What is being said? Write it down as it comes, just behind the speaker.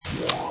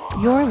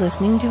You're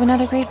listening to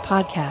another great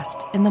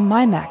podcast in the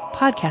MyMac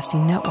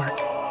Podcasting Network.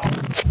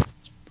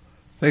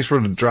 Thanks for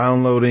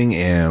downloading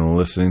and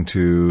listening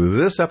to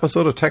this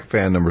episode of Tech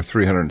Fan number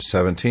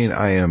 317.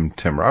 I am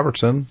Tim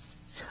Robertson.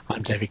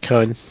 I'm David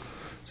Cohen.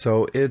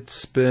 So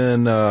it's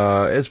been,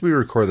 as we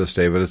record this,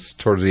 David, it's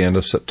towards the end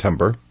of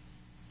September.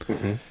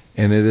 Mm-hmm.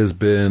 And it has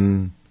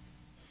been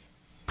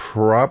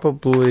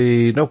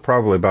probably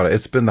about it.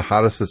 It's been the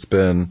hottest it's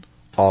been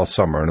all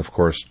summer. And of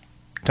course,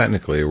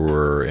 technically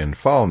we're in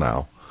fall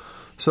now.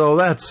 So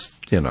that's,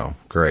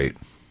 great.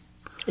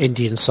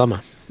 Indian summer.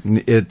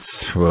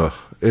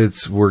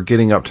 We're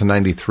getting up to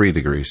 93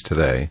 degrees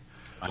today.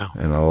 Wow.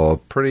 And a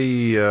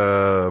pretty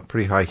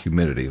high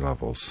humidity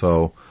levels.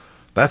 So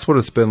that's what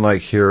it's been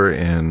like here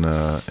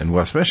in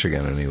West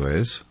Michigan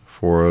anyways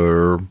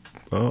for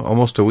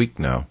almost a week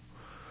now.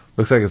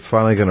 Looks like it's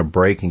finally going to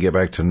break and get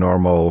back to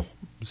normal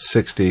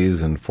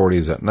 60s and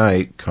 40s at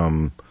night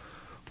come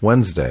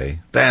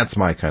Wednesday. That's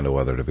my kind of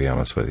weather, to be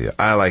honest with you.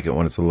 I like it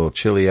when it's a little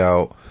chilly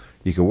out.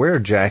 You can wear a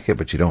jacket,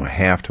 but you don't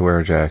have to wear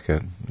a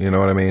jacket. You know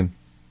what I mean?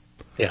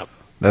 Yeah.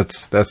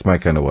 That's my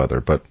kind of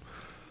weather. But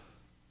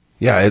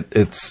yeah,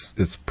 it's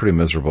pretty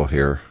miserable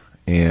here.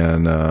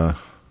 And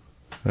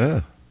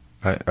yeah,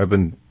 I've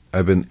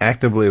been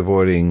actively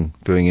avoiding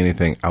doing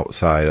anything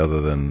outside other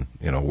than,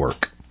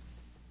 work.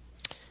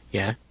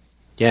 Yeah.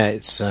 Yeah,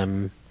 it's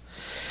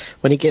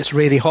when it gets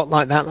really hot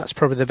like that, that's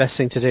probably the best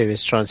thing to do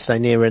is try and stay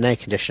near an air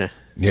conditioner.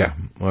 Yeah.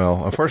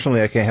 Well,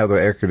 unfortunately, I can't have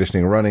the air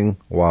conditioning running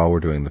while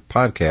we're doing the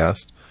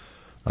podcast.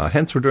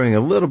 Hence, we're doing a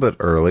little bit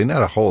early,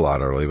 not a whole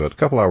lot early, but a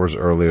couple hours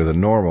earlier than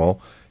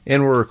normal.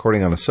 And we're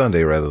recording on a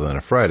Sunday rather than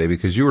a Friday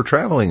because you were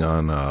traveling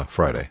on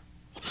Friday.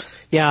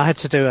 Yeah, I had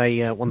to do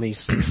one of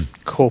these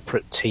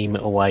corporate team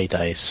away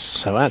days.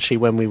 So actually,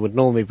 when we would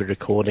normally be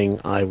recording,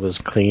 I was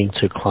clinging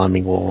to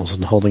climbing walls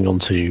and holding on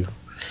to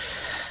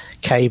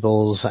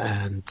cables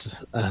and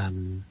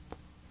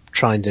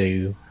trying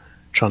to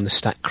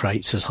stack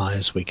crates as high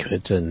as we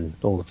could and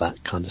all of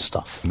that kind of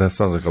stuff. That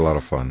sounds like a lot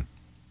of fun.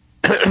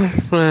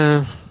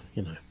 Well,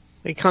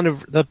 it kind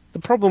of the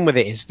problem with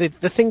it is the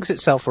things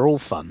itself are all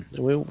fun.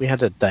 We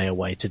had a day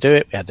away to do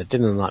it. We had a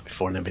dinner the night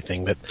before and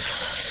everything. But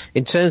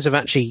in terms of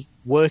actually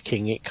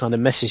working, it kind of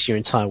messes your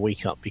entire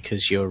week up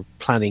because you're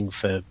planning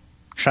for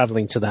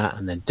traveling to that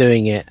and then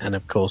doing it. And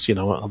of course,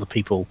 other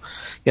people,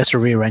 you have to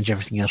rearrange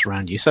everything else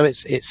around you. So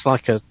it's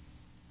like a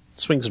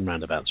swings and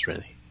roundabouts,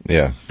 really.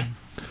 Yeah.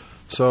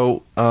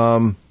 So,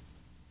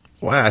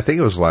 I think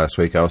it was last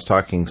week I was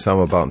talking some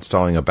about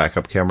installing a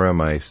backup camera on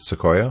my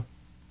Sequoia.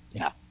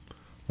 Yeah.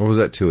 Or was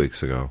that 2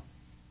 weeks ago?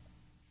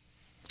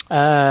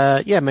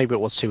 Yeah, maybe it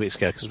was 2 weeks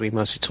ago because we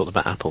mostly talked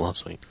about Apple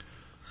last week.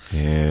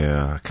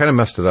 Yeah, I kind of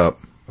messed it up.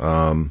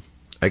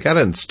 I got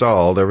it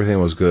installed.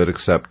 Everything was good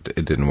except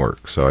it didn't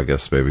work. So I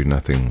guess maybe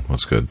nothing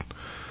was good.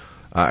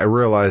 I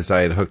realized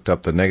I had hooked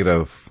up the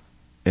negative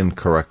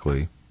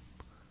incorrectly.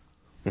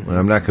 Mm-hmm. And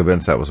I'm not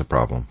convinced that was a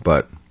problem.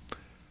 But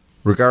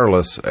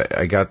regardless,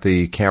 I got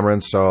the camera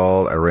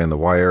installed. I ran the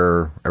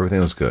wire. Everything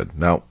was good.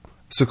 Now,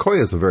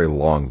 Sequoia is a very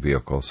long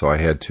vehicle, so I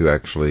had to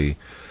actually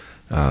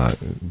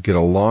get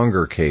a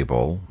longer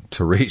cable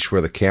to reach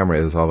where the camera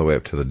is all the way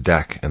up to the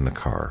deck in the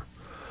car.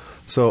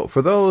 So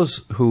for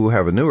those who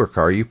have a newer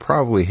car, you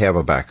probably have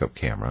a backup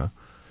camera.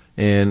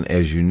 And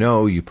as you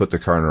know, you put the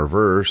car in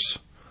reverse.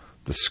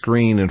 The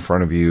screen in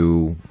front of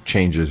you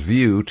changes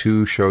view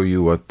to show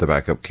you what the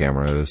backup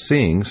camera is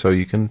seeing so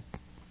you can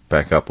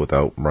back up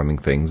without running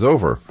things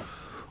over.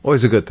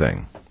 Always a good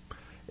thing.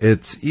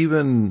 It's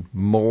even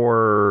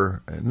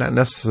more, not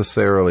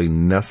necessarily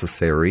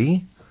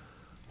necessary,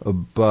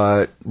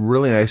 but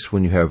really nice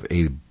when you have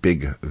a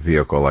big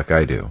vehicle like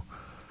I do.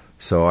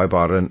 So I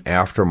bought an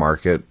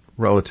aftermarket,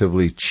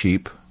 relatively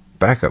cheap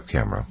backup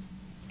camera.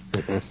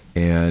 Mm-hmm.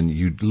 And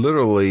you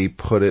literally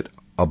put it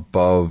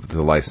above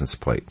the license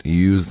plate. You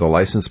use the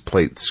license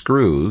plate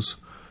screws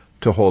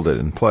to hold it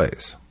in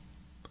place.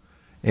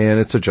 And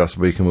it's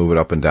adjustable. You can move it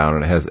up and down,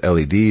 and it has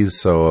LEDs,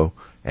 so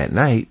at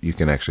night you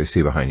can actually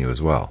see behind you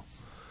as well.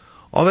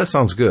 All that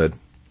sounds good.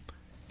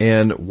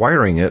 And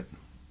wiring it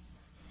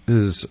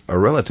is a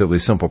relatively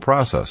simple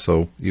process.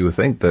 So you would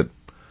think that,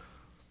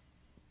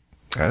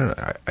 I don't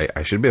know,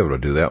 I should be able to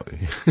do that.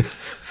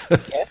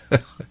 Yeah.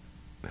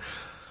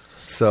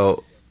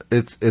 So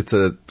it's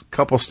a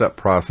couple-step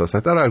process.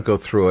 I thought I'd go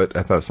through it.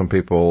 I thought some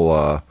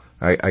people,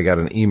 I got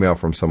an email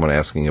from someone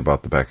asking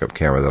about the backup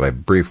camera that I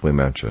briefly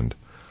mentioned.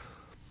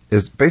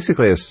 It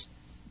basically has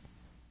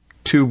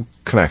two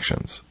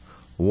connections.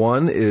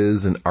 One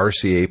is an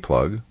RCA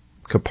plug,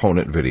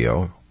 component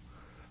video,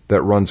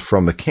 that runs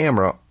from the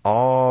camera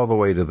all the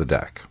way to the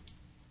deck,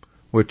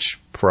 which,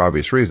 for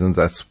obvious reasons,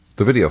 that's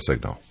the video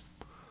signal.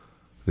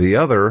 The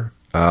other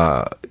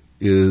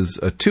is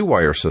a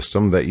two-wire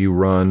system that you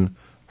run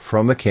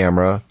from the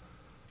camera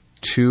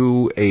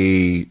to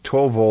a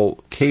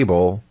 12-volt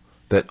cable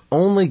that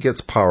only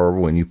gets power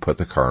when you put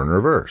the car in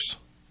reverse,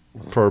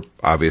 for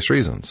obvious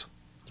reasons.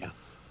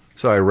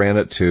 So I ran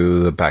it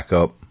to the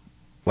backup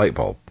light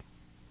bulb,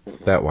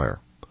 that wire.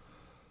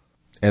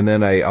 And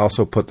then I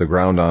also put the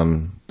ground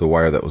on the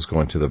wire that was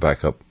going to the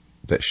backup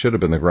that should have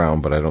been the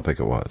ground, but I don't think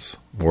it was.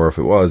 Or if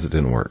it was, it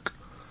didn't work.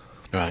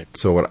 Right.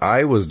 So what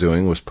I was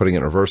doing was putting it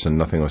in reverse and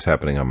nothing was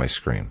happening on my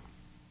screen.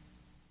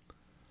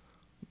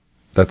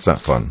 That's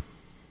not fun.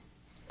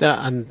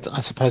 Yeah, and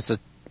I suppose that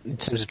in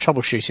terms of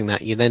troubleshooting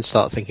that, you then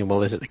start thinking,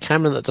 well, is it the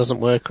camera that doesn't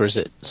work, or is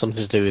it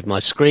something to do with my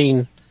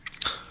screen?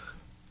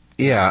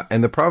 Yeah,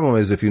 and the problem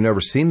is if you've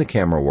never seen the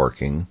camera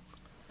working,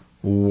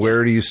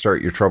 where do you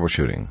start your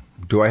troubleshooting?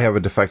 Do I have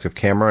a defective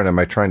camera, and am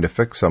I trying to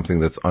fix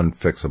something that's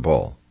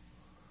unfixable?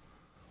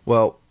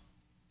 Well,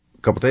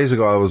 a couple days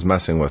ago I was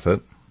messing with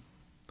it,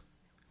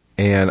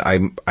 and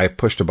I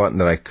pushed a button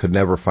that I could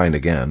never find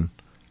again,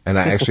 and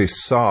I actually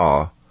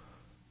saw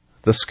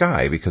the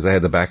sky because I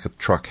had the back of the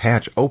truck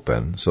hatch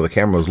open, so the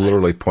camera was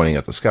literally pointing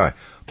at the sky.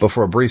 But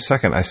for a brief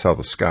second, I saw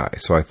the sky,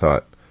 so I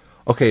thought,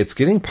 okay, it's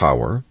getting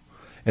power,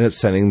 and it's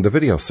sending the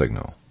video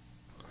signal.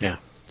 Yeah.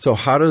 So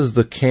how does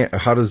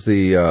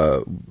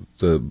the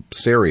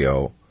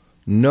stereo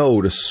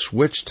know to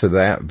switch to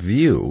that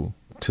view,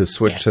 to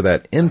switch to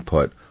that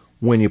input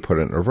when you put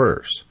it in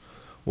reverse?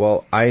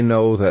 Well, I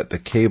know that the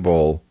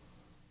cable,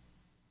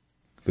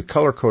 the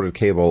color-coded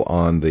cable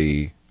on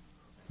the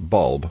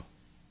bulb,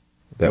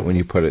 that when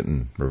you put it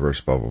in reverse,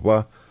 blah, blah,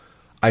 blah,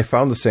 I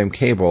found the same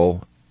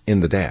cable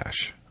in the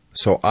dash.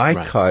 So I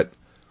cut,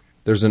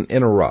 there's an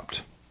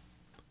interrupt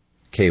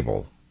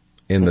cable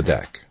in the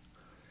deck.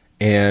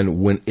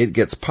 And when it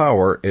gets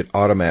power, it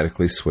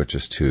automatically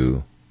switches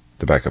to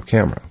the backup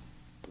camera.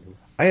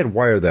 I had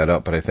wired that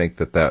up, but I think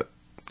that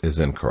is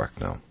incorrect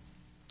now.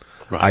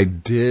 Right. I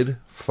did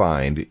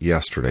find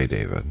yesterday,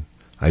 David,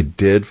 I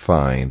did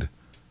find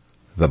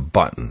the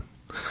button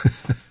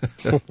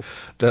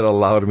that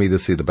allowed me to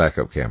see the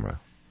backup camera.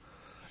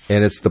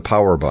 And it's the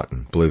power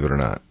button, believe it or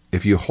not.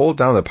 If you hold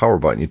down the power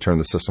button, you turn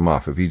the system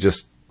off. If you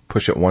just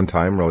push it one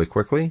time really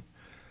quickly,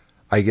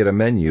 I get a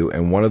menu,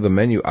 and one of the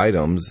menu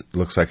items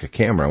looks like a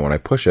camera. When I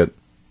push it,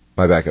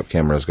 my backup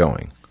camera is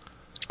going.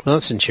 Well,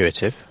 that's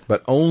intuitive.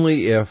 But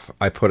only if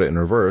I put it in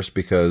reverse,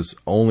 because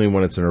only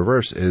when it's in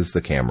reverse is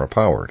the camera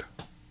powered.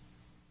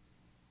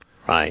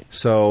 Right.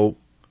 So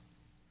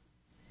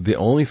the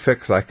only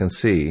fix I can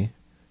see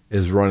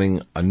is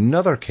running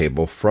another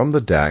cable from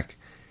the deck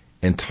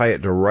and tie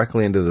it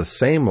directly into the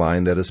same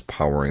line that is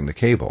powering the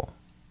cable.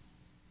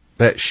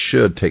 That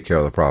should take care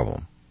of the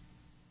problem.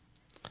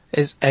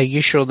 Are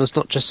you sure there's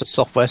not just a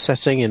software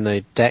setting in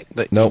the deck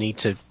that you need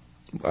to...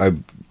 I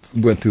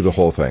went through the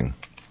whole thing.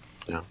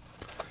 Yeah.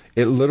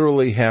 It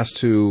literally has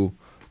to...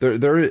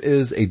 There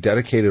is a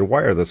dedicated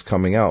wire that's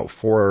coming out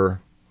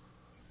for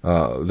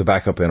the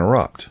backup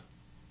interrupt.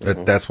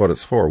 That's what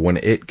it's for. When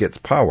it gets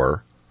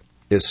power,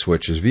 it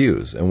switches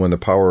views. And when the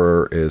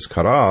power is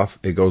cut off,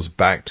 it goes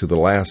back to the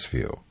last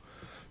view.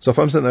 So if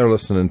I'm sitting there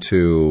listening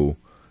to,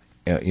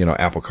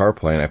 Apple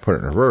CarPlay and I put it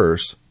in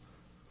reverse,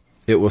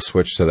 it will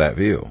switch to that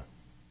view.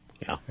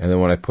 Yeah. And then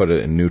when I put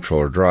it in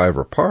neutral or drive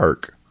or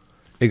park,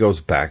 it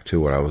goes back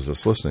to what I was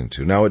just listening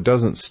to. Now, it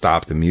doesn't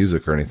stop the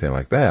music or anything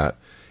like that.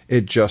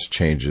 It just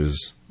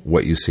changes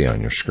what you see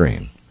on your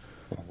screen.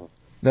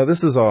 Now,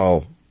 this is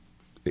all,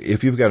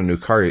 if you've got a new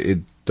car, it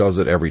does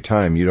it every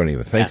time. You don't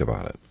even think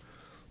about it.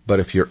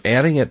 But if you're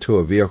adding it to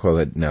a vehicle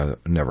that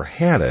never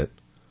had it,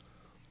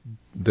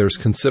 there's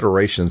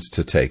considerations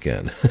to take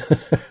in.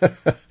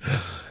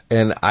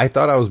 And I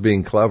thought I was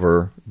being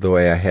clever the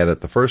way I had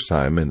it the first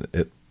time, and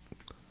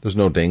there's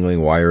no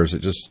dangling wires.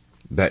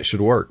 That should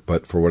work.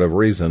 But for whatever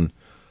reason,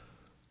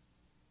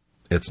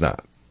 it's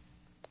not.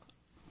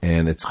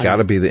 And it's got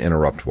to be the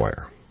interrupt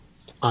wire.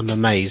 I'm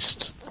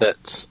amazed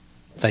that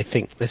they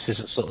think this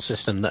is a sort of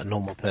system that a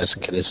normal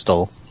person can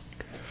install.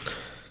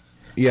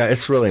 Yeah,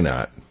 it's really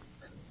not.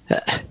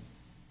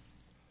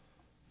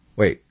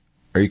 Wait,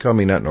 are you calling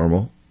me not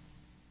normal?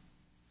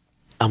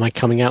 Am I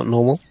coming out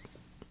normal?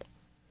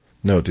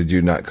 No, did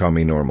you not call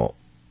me normal?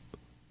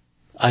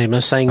 I am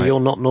saying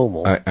you're not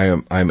normal.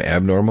 I'm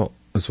abnormal?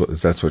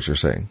 That's what you're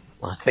saying?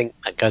 I think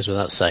that goes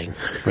without saying,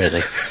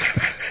 really.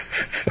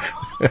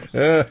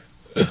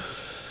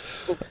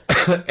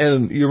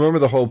 And you remember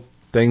the whole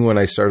thing when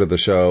I started the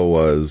show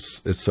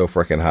was, it's so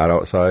freaking hot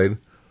outside?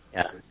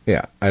 Yeah.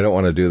 Yeah, I don't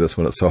want to do this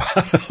when it's so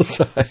hot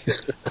outside,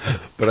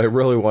 but I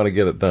really want to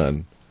get it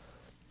done.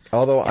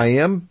 Although I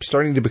am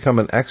starting to become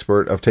an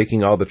expert of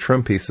taking all the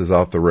trim pieces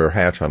off the rear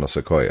hatch on a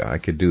Sequoia. I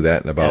could do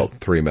that in about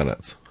 3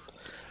 minutes.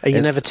 Are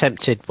you never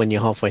tempted when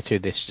you're halfway through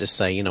this to just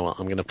say, you know what,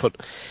 I'm going to put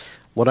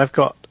what I've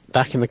got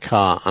back in the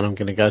car and I'm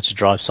going to go to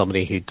drive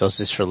somebody who does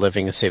this for a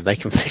living and see if they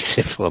can fix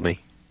it for me?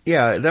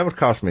 Yeah, that would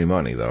cost me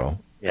money, though.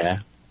 Yeah.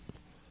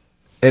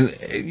 And,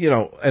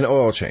 an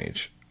oil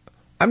change.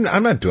 I'm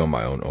not doing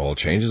my own oil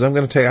changes. I'm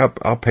going to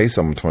I'll pay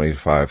someone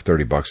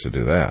 $25-$30 to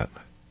do that.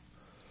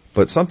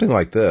 But something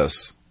like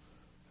this,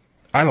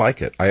 I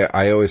like it.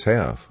 I always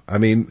have. I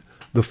mean,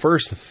 the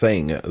first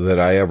thing that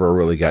I ever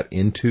really got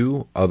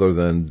into, other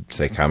than,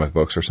 say, comic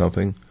books or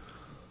something,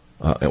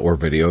 or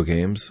video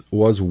games,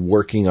 was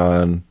working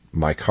on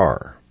my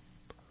car.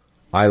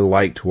 I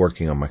liked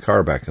working on my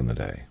car back in the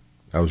day.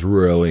 I was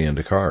really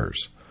into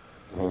cars.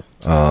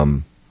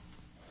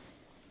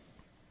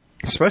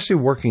 especially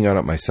working on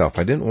it myself,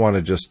 I didn't want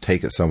to just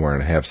take it somewhere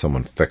and have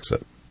someone fix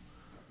it.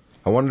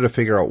 I wanted to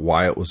figure out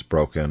why it was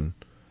broken,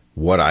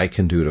 what I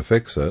can do to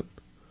fix it,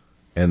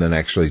 and then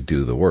actually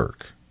do the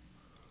work.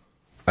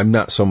 I'm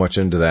not so much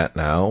into that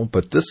now,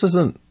 but this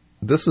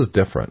is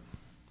different.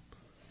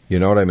 You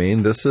know what I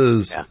mean? This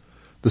is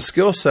the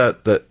skill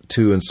set that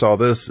to install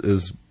this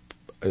is,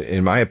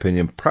 in my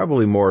opinion,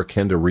 probably more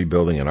akin to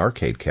rebuilding an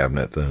arcade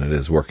cabinet than it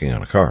is working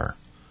on a car.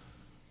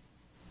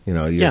 You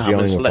know, you're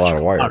dealing with a lot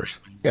of wires.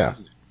 Yeah.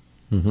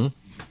 Mm-hmm.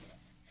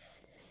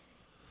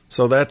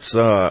 So that's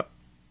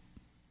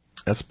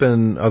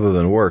been, other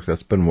than work,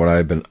 that's been what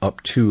I've been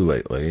up to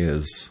lately,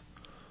 is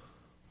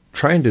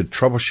trying to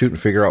troubleshoot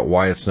and figure out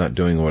why it's not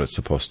doing what it's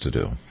supposed to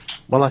do.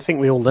 Well, I think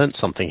we all learned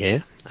something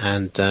here,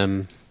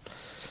 and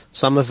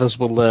some of us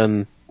will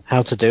learn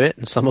how to do it,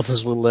 and some of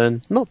us will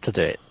learn not to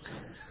do it.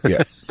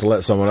 Yeah, to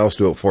let someone else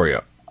do it for you.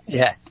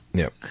 Yeah.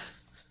 Yep.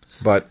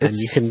 But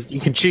you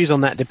can choose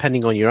on that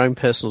depending on your own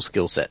personal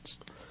skill sets.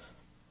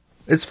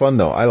 It's fun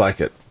though. I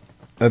like it.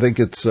 I think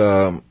it's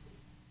other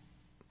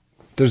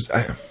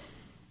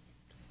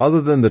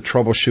than the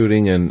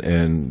troubleshooting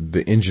and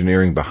the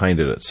engineering behind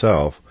it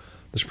itself,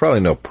 there's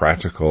probably no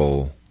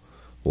practical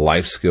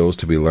life skills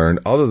to be learned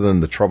other than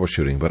the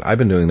troubleshooting. But I've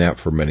been doing that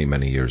for many,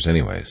 many years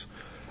anyways.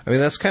 I mean,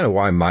 that's kind of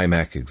why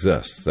MyMac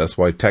exists. That's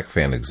why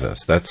TechFan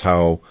exists. That's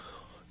how,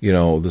 you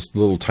know, this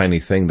little tiny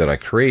thing that I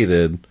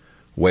created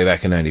way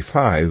back in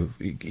 95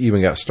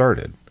 even got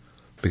started.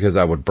 Because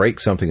I would break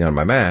something on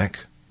my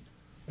Mac,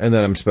 and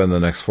then I'm spending the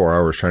next 4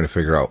 hours trying to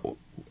figure out,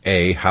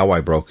 A, how I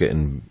broke it,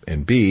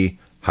 and B,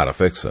 how to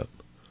fix it.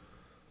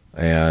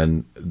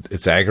 And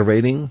it's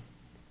aggravating,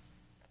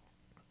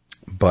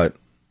 but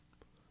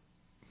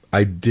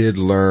I did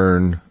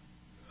learn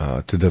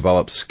to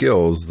develop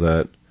skills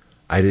that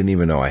I didn't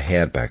even know I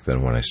had back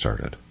then when I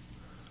started.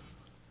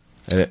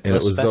 And it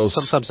was those.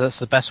 Sometimes that's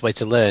the best way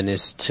to learn,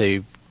 is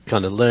to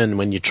kind of learn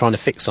when you're trying to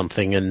fix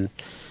something, and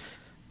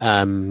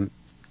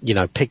you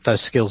know, pick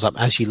those skills up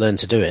as you learn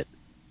to do it.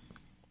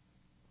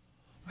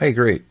 I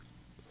agree.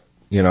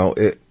 You know,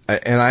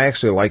 and I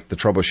actually like the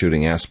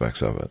troubleshooting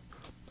aspects of it.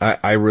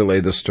 I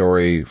relayed the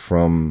story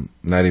from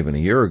not even a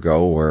year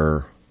ago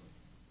where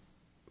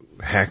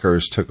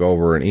hackers took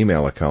over an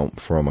email account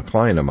from a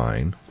client of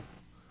mine,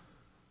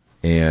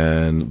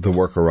 and the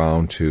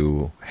workaround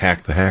to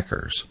hack the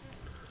hackers.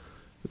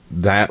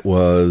 That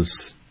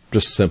was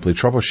just simply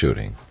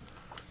troubleshooting.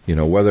 You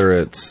know, whether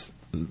it's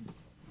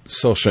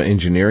social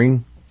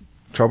engineering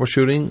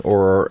troubleshooting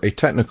or a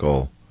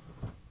technical,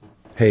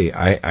 hey,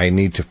 I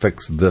need to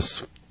fix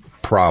this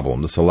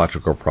problem, this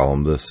electrical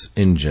problem, this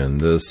engine,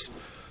 this,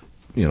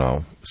 you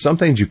know, some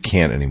things you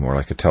can't anymore,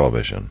 like a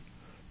television.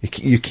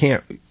 You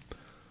can't,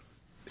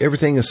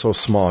 everything is so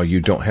small, you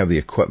don't have the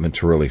equipment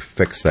to really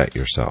fix that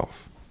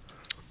yourself.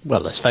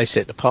 Well, let's face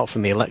it, apart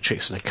from the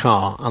electrics in a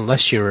car,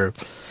 unless you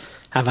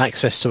have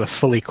access to a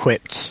fully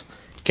equipped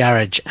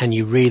garage and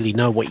you really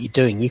know what you're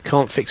doing, you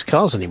can't fix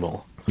cars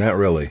anymore. Not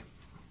really.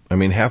 I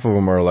mean, half of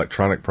them are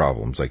electronic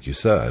problems, like you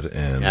said,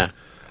 and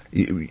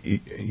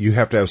you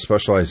have to have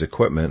specialized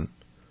equipment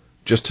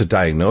just to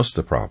diagnose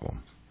the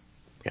problem.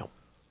 Yeah.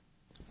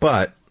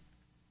 But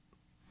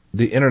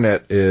the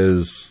internet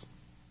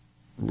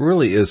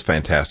really is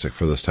fantastic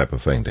for this type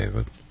of thing,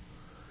 David.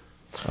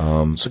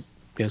 It's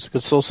a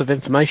good source of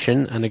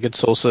information and a good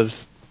source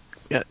of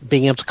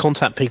being able to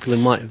contact people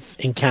who might have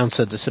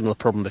encountered a similar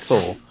problem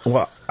before.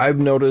 Well, I've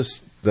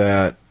noticed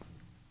that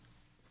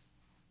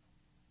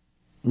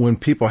when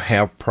people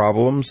have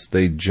problems,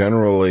 they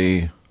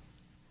generally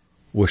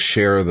will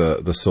share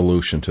the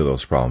solution to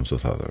those problems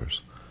with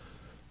others.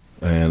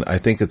 And I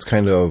think it's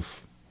kind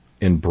of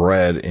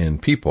inbred in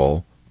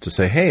people to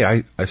say,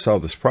 hey, I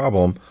solved this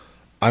problem.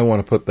 I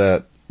want to put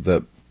that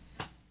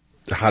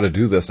how to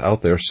do this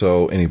out there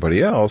so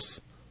anybody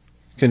else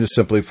can just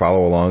simply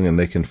follow along and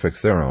they can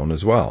fix their own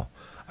as well.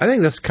 I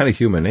think that's kind of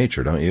human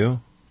nature, don't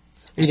you?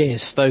 It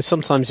is, though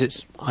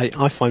sometimes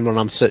I find when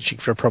I'm searching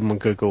for a problem on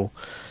Google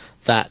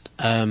that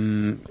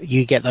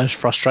you get those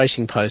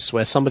frustrating posts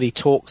where somebody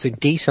talks in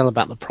detail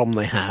about the problem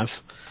they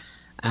have,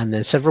 and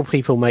then several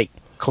people make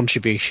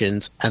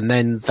contributions, and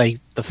then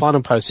the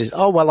final post is,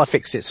 oh, well, I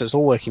fixed it, so it's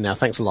all working now,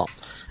 thanks a lot.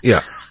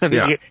 Yeah.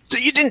 So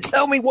you didn't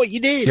tell me what you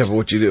did. Yeah, but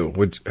what you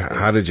do?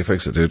 How did you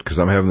fix it, dude? Because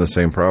I'm having the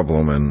same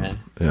problem, and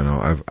you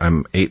know,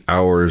 I'm 8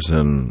 hours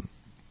and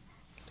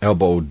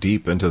elbow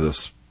deep into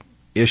this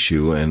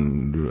issue,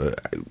 and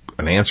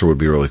an answer would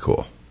be really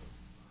cool.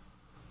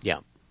 Yeah.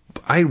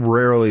 I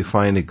rarely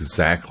find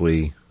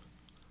exactly,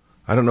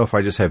 I don't know if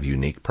I just have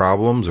unique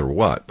problems or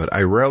what, but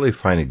I rarely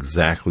find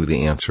exactly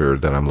the answer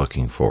that I'm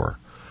looking for.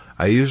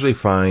 I usually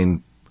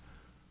find,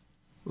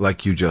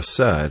 like you just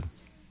said,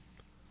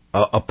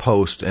 a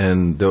post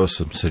and there was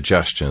some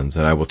suggestions,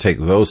 and I will take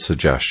those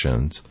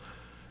suggestions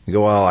and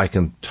go, well, I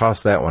can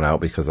toss that one out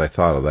because I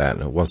thought of that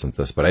and it wasn't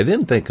this, but I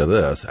didn't think of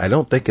this. I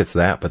don't think it's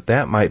that, but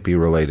that might be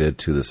related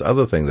to this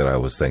other thing that I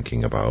was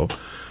thinking about.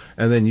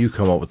 And then you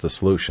come up with the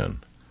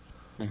solution.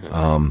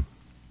 Mm-hmm.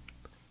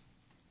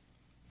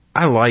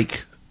 I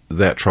like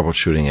that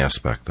troubleshooting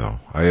aspect, though.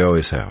 I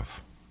always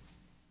have.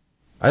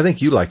 I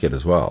think you like it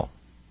as well.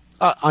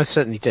 I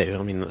certainly do.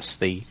 I mean, that's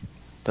the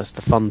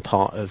fun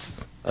part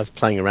of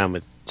playing around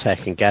with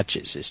tech and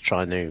gadgets, is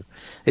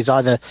is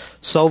either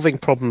solving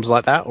problems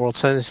like that, or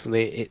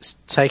alternatively, it's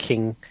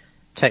taking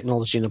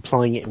technology and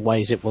applying it in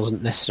ways it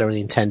wasn't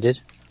necessarily intended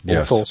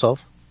or thought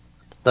of.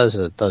 Those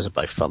are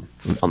both fun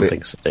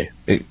things to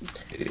do.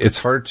 It's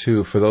hard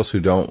for those who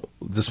don't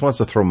just wants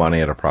to throw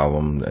money at a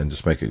problem and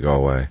just make it go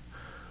away.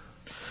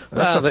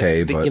 That's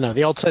okay, but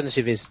the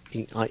alternative is,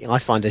 I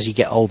find as you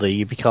get older,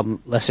 you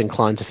become less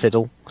inclined to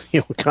fiddle.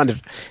 You're kind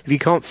of, if you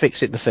can't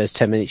fix it in the first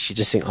 10 minutes, you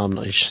just think, I'm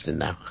not interested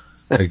now.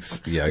 Yeah, That's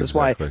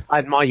exactly. why I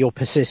admire your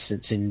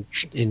persistence in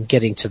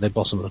getting to the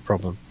bottom of the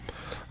problem.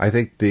 I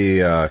think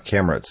the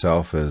camera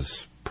itself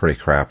is pretty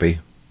crappy.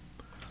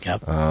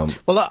 Yep.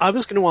 Well, I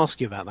was going to ask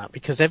you about that,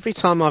 because every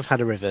time I've had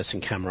a reversing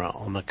camera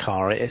on a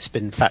car, it's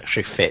been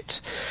factory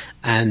fit.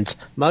 And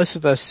most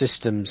of those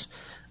systems,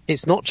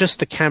 it's not just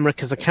the camera,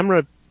 because the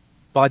camera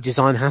by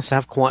design has to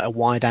have quite a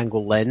wide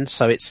angle lens,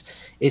 so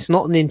it's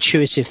not an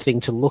intuitive thing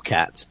to look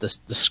at, the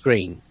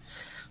screen.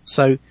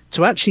 So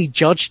to actually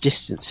judge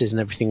distances and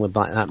everything like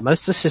that,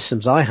 most of the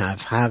systems I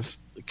have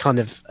kind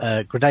of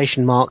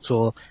gradation marks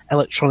or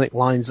electronic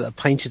lines that are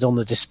painted on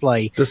the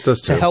display. This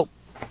does too. To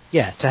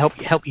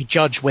help you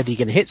judge whether you're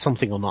going to hit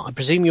something or not. I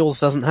presume yours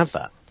doesn't have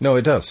that. No,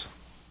 it does.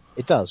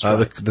 It does.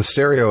 Right? The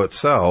stereo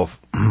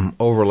itself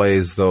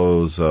overlays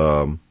those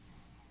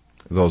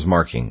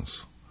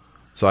markings.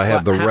 So I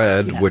have the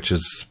red, which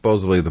is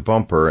supposedly the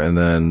bumper, and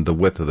then the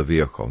width of the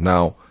vehicle.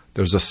 Now,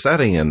 there's a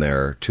setting in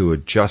there to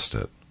adjust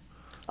it.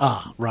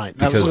 Ah, right.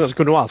 That was what I was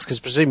going to ask, because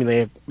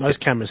presumably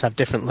most cameras have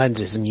different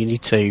lenses, and you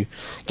need to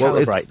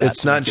calibrate that.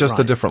 It's not just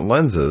the different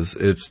lenses,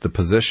 it's the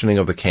positioning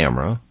of the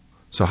camera.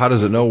 So how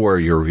does it know where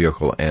your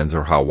vehicle ends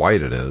or how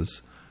wide it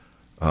is?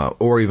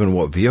 Or even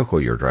what vehicle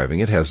you're driving?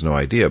 It has no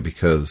idea,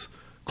 because,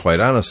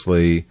 quite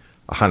honestly,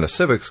 a Honda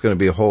Civic's going to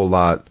be a whole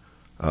lot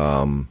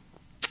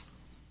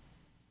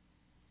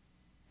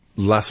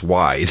less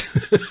wide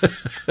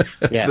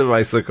than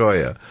my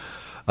Sequoia.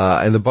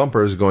 And the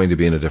bumper is going to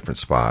be in a different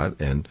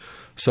spot. And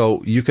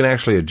so you can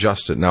actually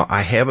adjust it. Now,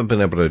 I haven't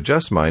been able to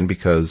adjust mine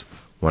because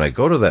when I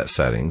go to that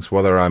settings,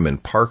 whether I'm in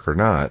park or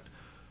not,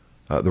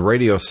 the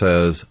radio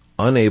says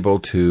unable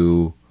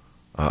to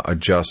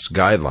adjust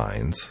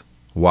guidelines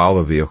while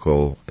the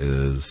vehicle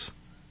is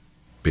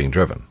being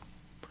driven.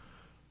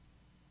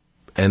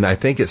 And I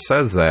think it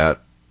says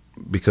that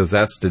because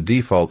that's the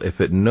default.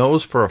 If it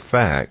knows for a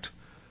fact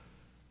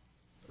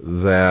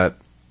that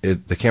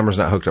the camera's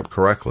not hooked up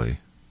correctly,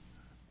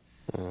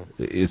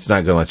 it's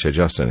not going to let you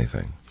adjust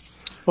anything.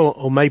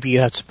 Or maybe you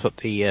have to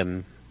put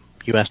you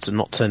have to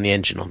not turn the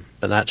engine on,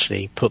 but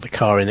actually put the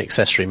car in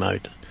accessory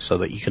mode so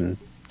that you can.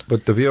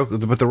 But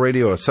the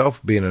radio itself,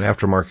 being an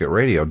aftermarket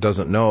radio,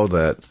 doesn't know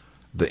that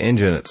the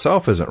engine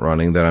itself isn't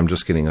running, that I'm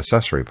just getting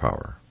accessory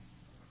power.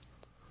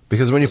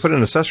 Because when you put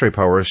in accessory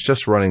power, it's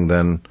just running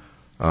then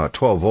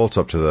 12 volts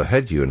up to the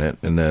head unit,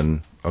 and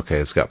then, okay,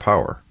 it's got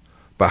power.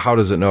 But how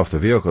does it know if the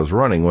vehicle is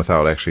running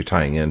without actually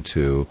tying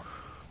into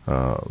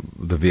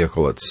the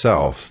vehicle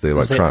itself, the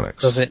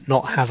electronics? Does it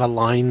not have a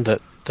line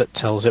that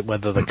tells it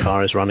whether the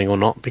car is running or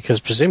not? Because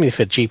presumably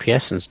for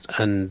GPS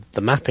and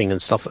the mapping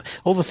and stuff,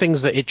 all the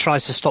things that it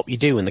tries to stop you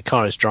do when the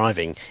car is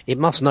driving, it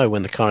must know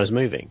when the car is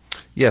moving.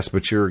 Yes,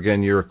 but you're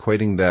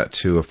equating that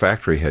to a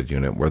factory head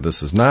unit, where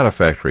this is not a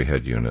factory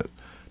head unit,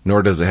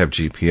 nor does it have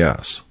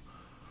GPS.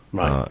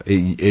 Right.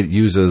 It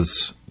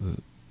uses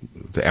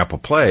the Apple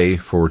Play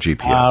for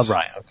GPS. Ah,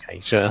 right,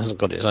 okay. So it hasn't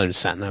got its own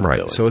sat-nav.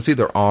 Right, so it's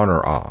either on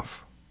or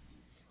off.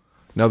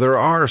 Now, there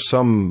are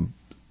some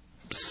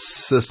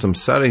system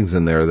settings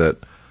in there that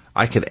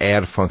I could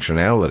add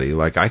functionality.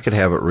 Like, I could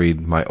have it read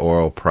my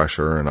oil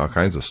pressure and all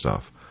kinds of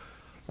stuff.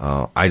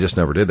 I just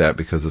never did that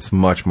because it's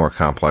much more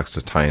complex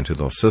to tie into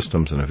those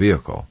systems in a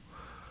vehicle,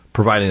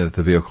 providing that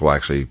the vehicle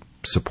actually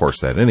supports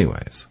that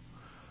anyways.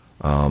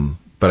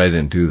 But I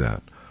didn't do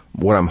that.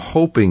 What I'm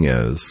hoping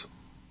is,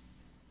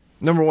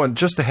 number one,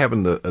 just to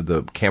having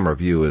the camera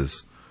view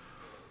is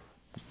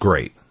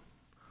great.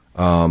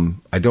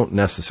 I don't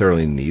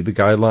necessarily need the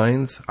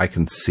guidelines. I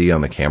can see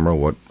on the camera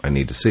what I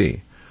need to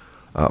see.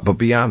 But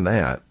beyond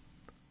that,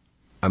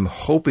 I'm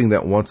hoping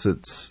that once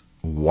it's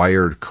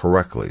wired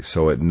correctly,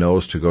 so it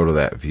knows to go to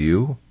that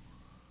view,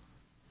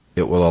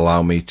 it will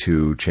allow me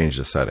to change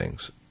the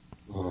settings.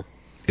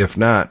 If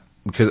not,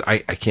 because I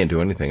can't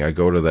do anything. I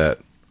go to the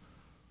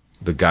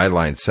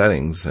guideline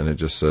settings, and it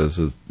just says,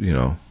 if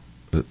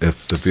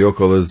the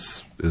vehicle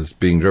is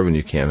being driven,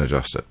 you can't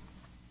adjust it.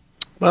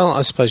 Well,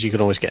 I suppose you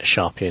could always get a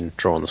Sharpie and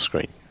draw on the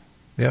screen.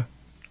 Yeah,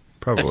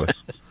 probably.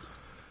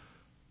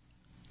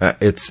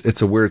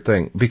 It's a weird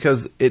thing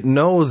because it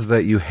knows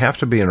that you have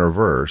to be in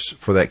reverse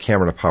for that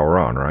camera to power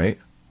on, right?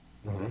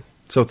 Mm-hmm.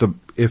 So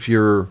if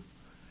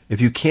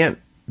you can't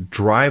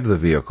drive the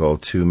vehicle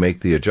to make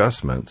the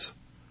adjustments,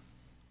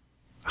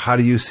 how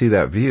do you see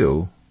that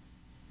view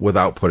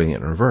without putting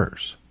it in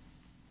reverse?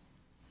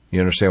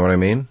 You understand what I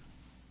mean?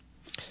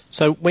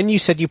 So when you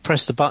said you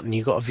pressed the button,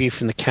 you got a view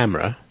from the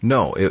camera.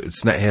 No, it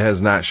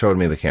has not showed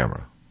me the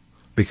camera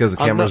because the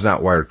camera's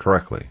not wired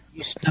correctly.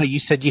 You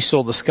said you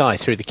saw the sky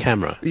through the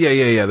camera.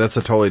 Yeah. That's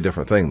a totally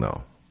different thing,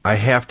 though. I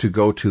have to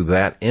go to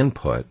that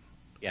input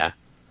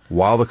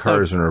while the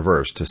car is in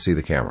reverse to see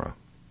the camera.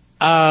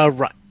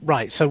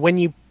 Right. So when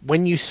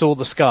you saw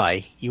the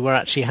sky, you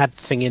actually had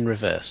the thing in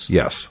reverse.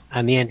 Yes.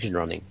 And the engine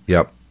running.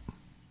 Yep.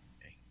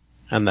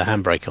 And the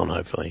handbrake on,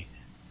 hopefully.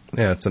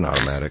 Yeah, it's an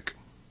automatic.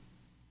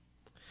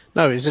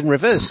 No, it's in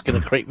reverse. It's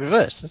going to create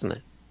reverse, isn't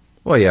it?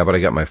 Well, yeah, but I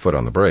got my foot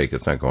on the brake.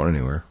 It's not going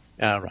anywhere.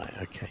 Oh, right.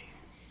 Okay.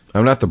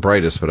 I'm not the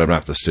brightest, but I'm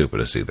not the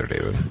stupidest either,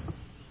 David.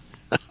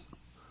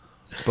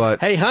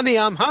 But hey, honey,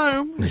 I'm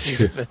home.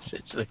 Reverse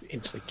into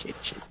the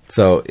kitchen.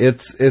 So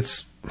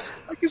it's.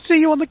 I can see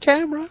you on the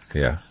camera.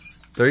 Yeah,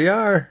 there you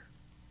are.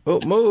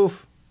 Oh,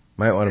 move.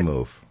 Might want to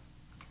move.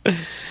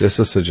 Just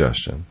a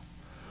suggestion.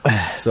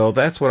 So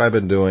that's what I've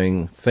been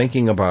doing. I'm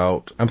thinking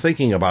about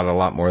it a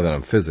lot more than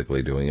I'm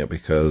physically doing it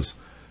because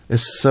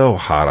it's so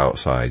hot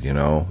outside. You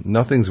know,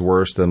 nothing's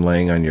worse than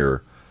laying on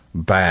your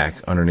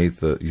back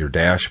underneath your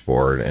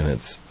dashboard and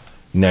it's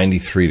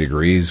 93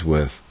 degrees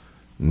with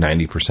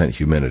 90%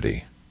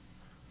 humidity.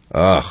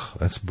 Ugh,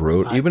 that's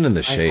brutal. Even in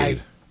the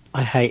shade.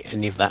 I hate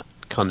any of that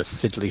kind of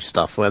fiddly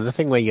stuff. Where the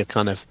thing where you're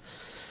kind of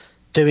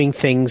doing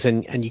things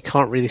and you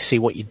can't really see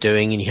what you're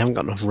doing and you haven't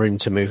got enough room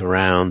to move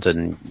around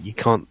and you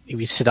can't, if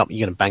you sit up,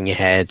 you're going to bang your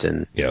head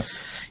and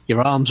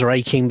your arms are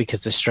aching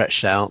because they're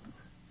stretched out.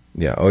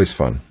 Yeah, always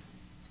fun.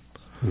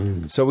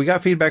 So we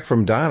got feedback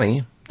from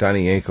Donnie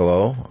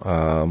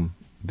Ankelo,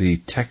 the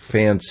Tech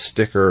Fan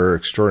Sticker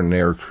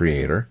Extraordinaire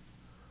creator.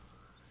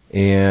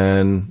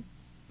 And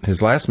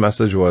his last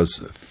message was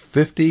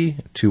 50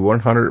 to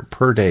 100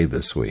 per day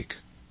this week.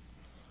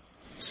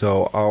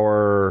 So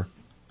our,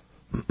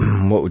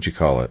 what would you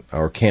call it?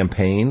 Our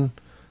campaign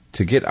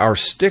to get our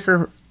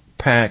sticker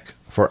pack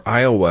for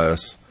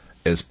iOS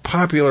as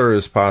popular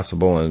as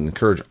possible and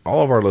encourage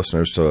all of our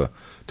listeners to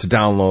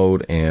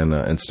download and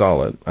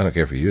install it. I don't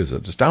care if you use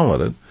it. Just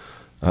download it.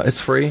 It's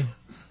free.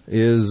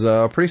 Is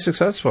pretty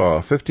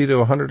successful. 50 to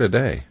 100 a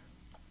day.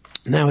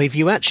 Now, if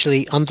you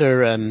actually,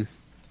 under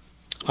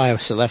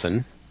iOS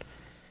 11,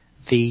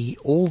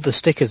 all the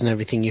stickers and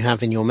everything you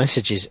have in your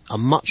messages are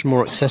much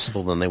more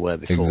accessible than they were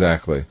before.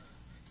 Exactly.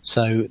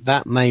 So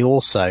that may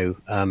also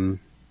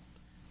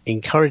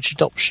encourage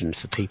adoption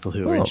for people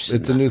who are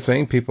interested. It's a new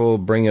thing. People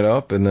bring it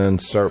up and then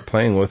start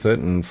playing with it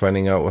and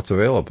finding out what's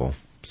available.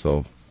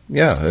 So,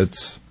 yeah,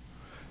 it's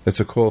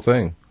a cool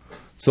thing.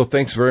 So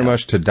thanks very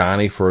much to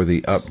Donnie for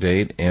the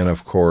update and,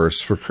 of course,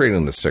 for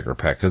creating the sticker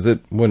pack because it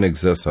wouldn't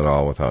exist at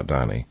all without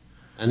Donnie.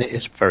 And it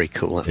is very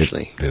cool,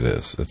 actually. It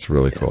is. It's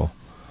really cool.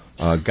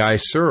 Guy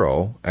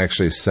Searle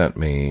actually sent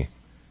me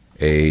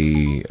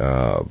a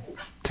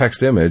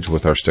text image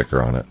with our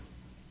sticker on it.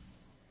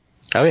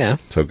 Oh, yeah.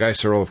 So Guy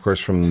Searle, of course,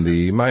 from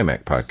the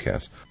MyMac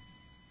podcast.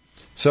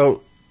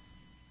 So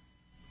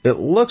it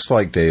looks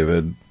like,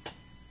 David,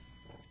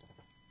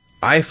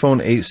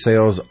 iPhone 8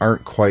 sales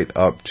aren't quite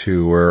up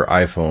to where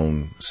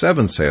iPhone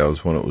 7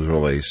 sales when it was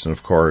released. And,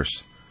 of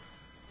course,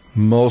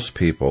 most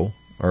people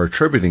are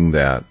attributing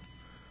that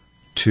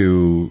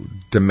to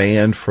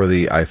demand for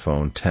the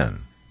iPhone 10.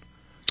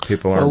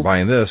 People aren't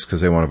buying this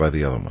because they want to buy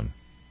the other one.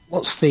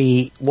 What's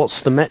the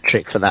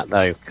metric for that,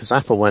 though? Because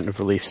Apple won't have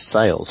released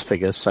sales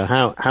figures. So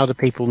how do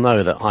people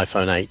know that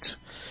iPhone 8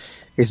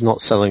 is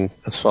not selling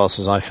as fast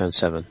as iPhone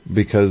 7?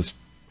 Because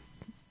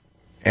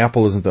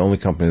Apple isn't the only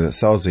company that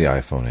sells the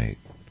iPhone 8.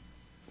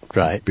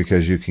 Right.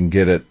 Because you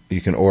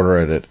can order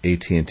it at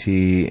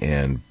AT&T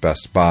and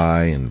Best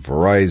Buy and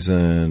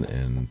Verizon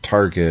and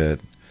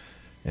Target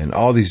and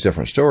all these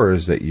different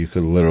stores that you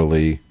could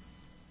literally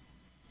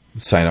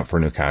sign up for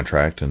a new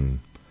contract and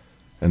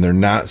they're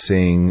not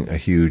seeing a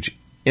huge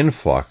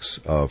influx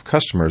of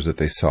customers that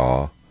they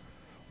saw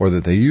or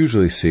that they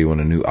usually see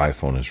when a new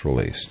iPhone is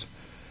released.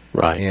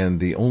 Right. And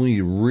the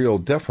only real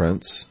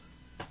difference,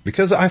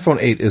 because the iPhone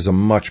 8 is a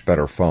much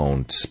better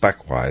phone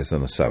spec-wise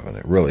than the 7,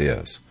 it really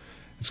is.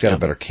 It's got a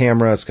better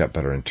camera, it's got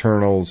better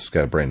internals, it's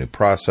got a brand new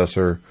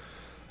processor.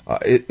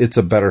 It's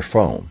a better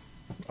phone.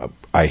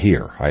 I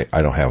hear.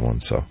 I don't have one,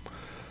 so.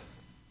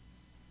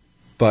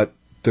 But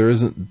there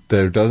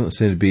doesn't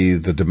seem to be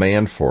the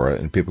demand for it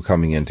and people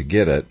coming in to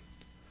get it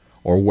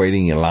or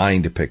waiting in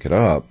line to pick it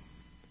up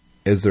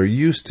as they're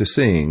used to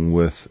seeing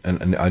with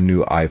a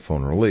new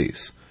iPhone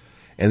release.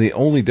 And the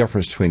only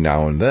difference between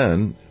now and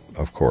then,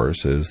 of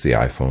course, is the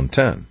iPhone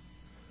 10.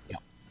 Yeah.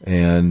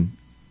 And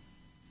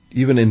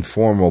even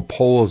informal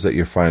polls that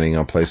you're finding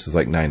on places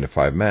like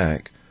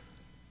 9to5Mac,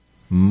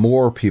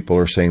 more people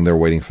are saying they're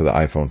waiting for the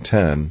iPhone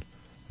 10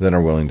 than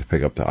are willing to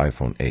pick up the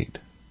iPhone 8.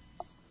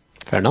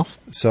 Fair enough.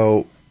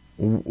 So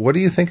what do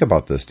you think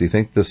about this? Do you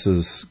think this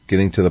is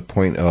getting to the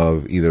point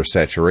of either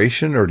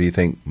saturation, or do you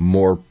think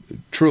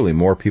truly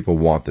more people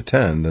want the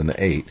 10 than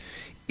the 8,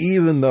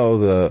 even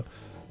though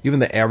even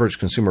the average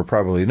consumer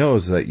probably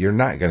knows that you're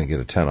not going to get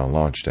a 10 on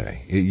launch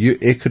day?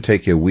 It could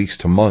take you weeks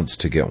to months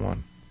to get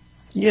one.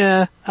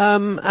 Yeah,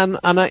 and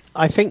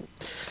I think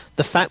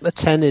The fact that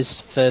 10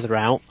 is further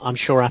out, I'm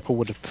sure Apple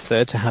would have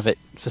preferred to have it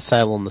for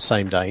sale on the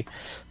same day,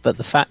 but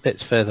the fact that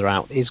it's further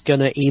out is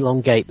going to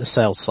elongate the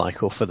sales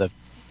cycle for the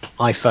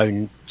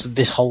iPhone,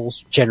 this whole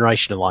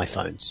generation of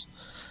iPhones.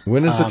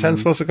 When is the 10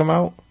 supposed to come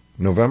out?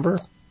 November?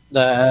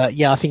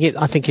 Yeah, I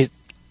think it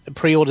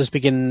pre-orders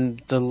begin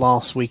the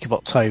last week of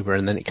October,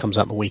 and then it comes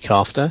out the week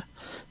after.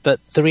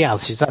 But the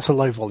reality is that's a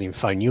low volume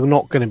phone. You're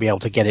not going to be able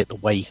to get it the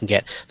way you can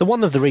get.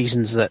 One of the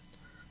reasons that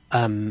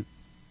the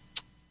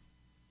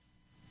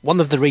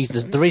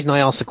reason I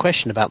asked the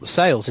question about the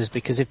sales is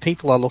because if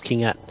people are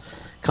looking at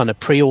kind of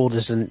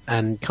pre-orders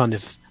and kind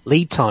of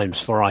lead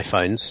times for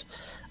iPhones,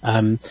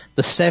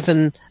 the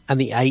 7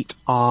 and the 8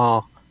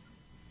 are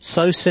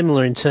so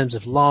similar in terms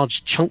of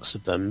large chunks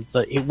of them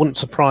that it wouldn't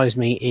surprise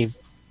me if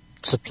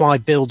supply,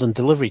 build and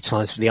delivery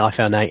times for the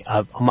iPhone 8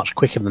 are much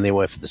quicker than they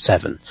were for the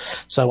 7.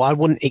 So I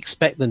wouldn't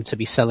expect them to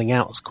be selling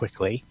out as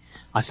quickly.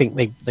 I think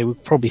they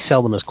would probably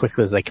sell them as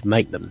quickly as they could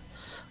make them.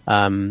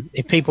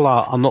 If people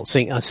are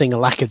seeing a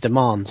lack of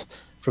demand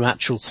from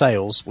actual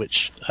sales,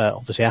 which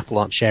obviously Apple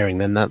aren't sharing,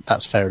 then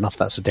that's fair enough.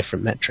 That's a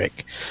different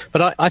metric.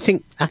 But I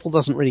think Apple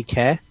doesn't really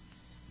care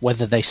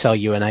whether they sell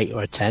you an 8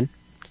 or a 10.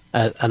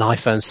 An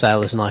iPhone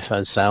sale is an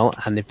iPhone sale,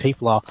 and if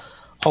people are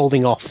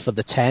holding off for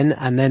the 10,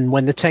 and then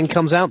when the 10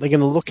 comes out, they're going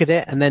to look at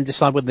it and then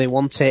decide whether they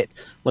want it,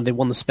 whether they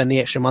want to spend the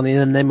extra money,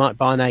 then they might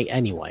buy an 8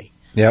 anyway.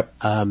 Yep.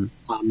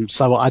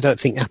 So I don't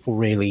think Apple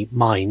really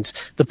minds.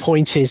 The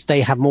point is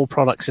they have more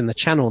products in the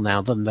channel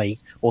now than they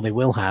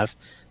will have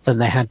than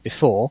they had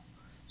before.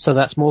 So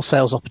that's more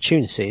sales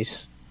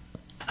opportunities.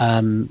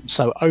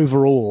 So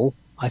overall,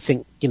 I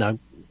think,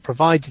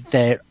 provided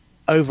their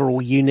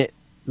overall unit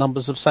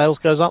numbers of sales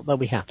goes up, they'll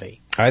be happy.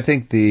 I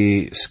think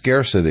the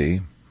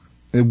scarcity,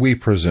 we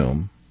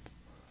presume,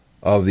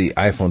 of the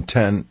iPhone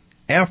 10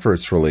 after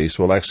it's released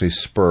will actually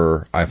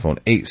spur iPhone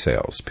 8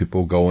 sales.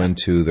 People go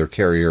into their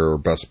carrier or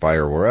Best Buy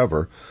or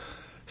wherever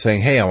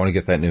saying, hey, I want to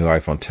get that new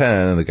iPhone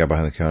 10. And the guy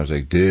behind the counter is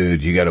like,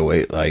 dude, you got to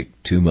wait like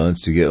 2 months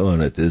to get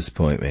one at this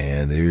point,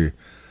 man.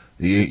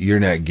 You're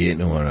not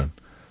getting one.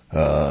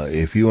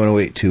 If you want to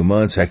wait 2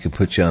 months, I could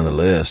put you on the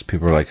list.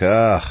 People are like,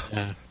 I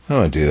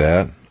don't want to do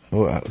that.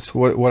 So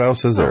what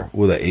else is there?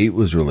 Well, the 8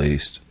 was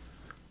released.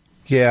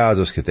 Yeah, I'll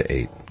just get the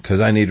 8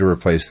 because I need to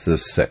replace the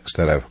 6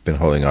 that I've been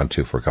holding on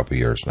to for a couple of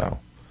years now.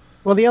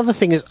 Well, the other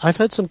thing is I've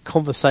heard some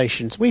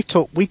conversations. We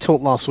talked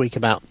last week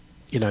about,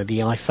 the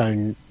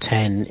iPhone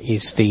 10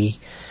 is the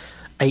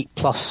 8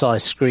 plus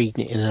size screen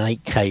in an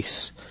 8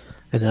 case,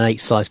 in an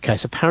 8 size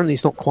case. Apparently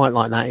it's not quite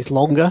like that. It's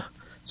longer,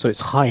 so it's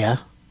higher,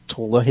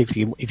 taller if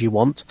you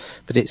want,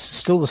 but it's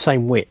still the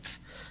same width.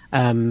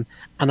 And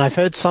I've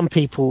heard some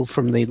people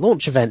from the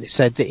launch event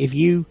said that if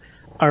you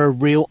are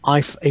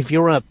if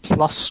you're a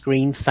plus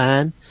screen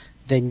fan,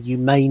 then you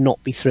may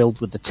not be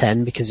thrilled with the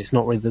 10 because it's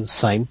not really the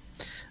same.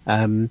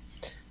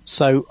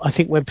 So I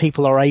think when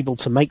people are able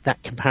to make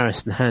that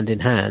comparison hand in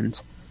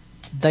hand,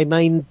 they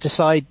may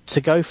decide to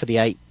go for the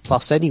 8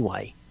 Plus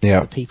anyway. Yeah.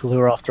 For people who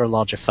are after a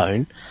larger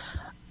phone.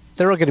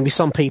 There are going to be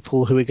some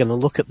people who are going to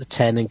look at the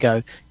 10 and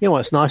go,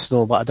 it's nice and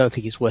all, but I don't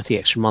think it's worth the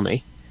extra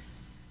money.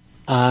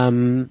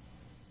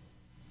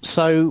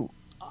 So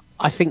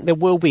I think there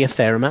will be a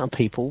fair amount of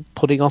people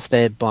putting off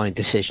their buying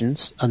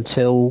decisions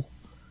until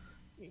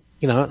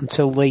they can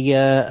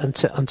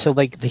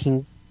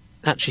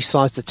actually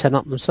size the 10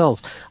 up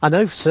themselves. I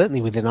know certainly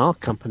within our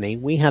company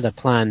we had a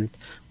plan.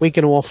 We're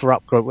going to offer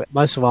upgrade.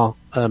 Most of our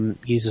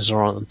users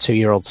are on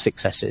 2-year-old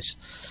 6S's,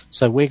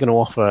 so we're going to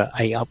offer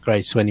 8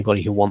 upgrades to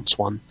anybody who wants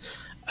one.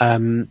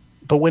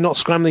 But we're not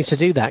scrambling to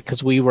do that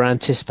because we were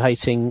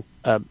anticipating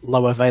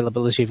low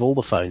availability of all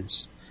the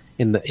phones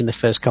in the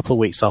first couple of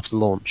weeks after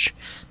launch.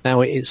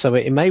 Now,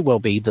 it may well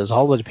be there's a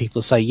whole lot of people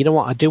who say, you know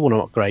what, I do want to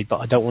upgrade, but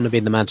I don't want to be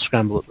in the mad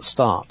scramble at the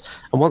start.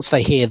 And once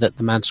they hear that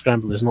the mad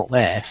scramble is not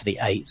there for the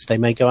 8s, they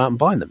may go out and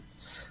buy them.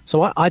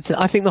 So I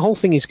think the whole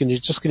thing is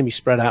just going to be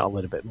spread out a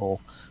little bit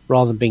more,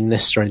 rather than being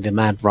necessarily the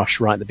mad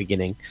rush right at the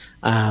beginning.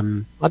 I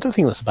don't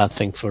think that's a bad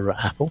thing for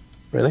Apple,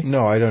 really.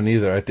 No, I don't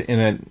either.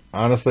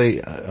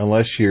 Honestly,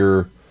 unless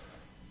you're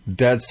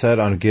dead set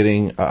on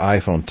getting an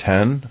iPhone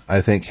 10,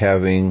 I think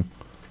having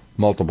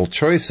multiple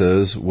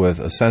choices with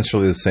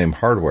essentially the same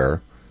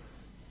hardware,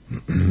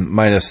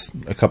 minus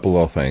a couple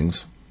of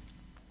things,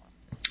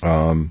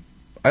 I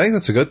think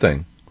that's a good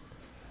thing.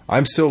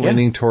 I'm still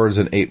leaning towards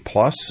an 8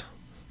 Plus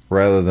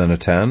rather than a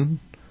 10,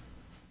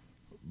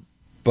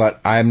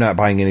 but I'm not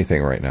buying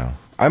anything right now.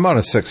 I'm on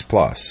a 6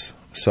 Plus,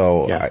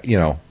 so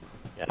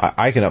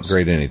I can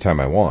upgrade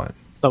anytime I want.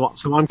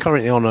 So I'm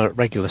currently on a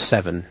regular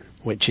 7,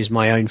 which is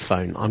my own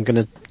phone. I'm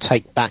going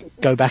to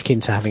go back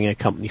into having a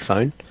company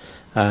phone.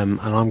 And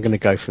I'm going to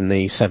go from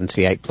the 7 to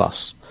the 8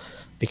 Plus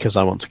because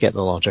I want to get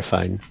the larger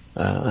phone.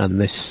 And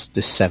this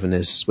 7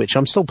 is, which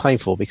I'm still paying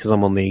for because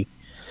I'm on the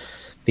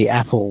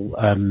Apple,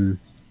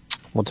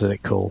 what does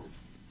it call?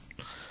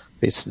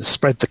 It's the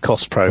spread the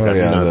cost program.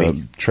 Oh, yeah,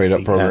 the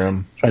trade-up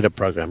program. Trade-up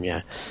program,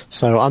 yeah.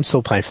 So I'm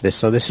still paying for this.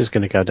 So this is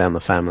going to go down the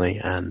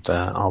family, and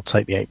I'll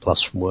take the 8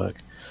 Plus from work.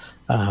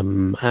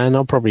 And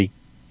I'll probably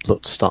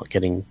look to start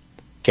getting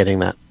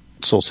that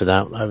sorted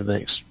out over the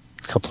next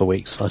couple of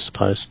weeks, I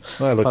suppose.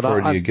 Well, I look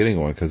forward to you getting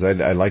one, because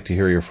I'd like to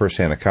hear your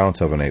first-hand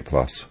accounts of an 8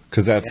 Plus,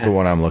 because that's the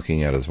one I'm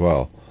looking at as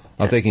well.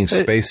 I'm thinking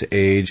space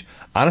age.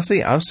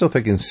 Honestly, I'm still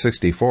thinking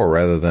 64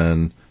 rather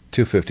than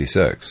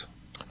 256.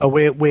 Oh,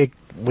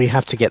 we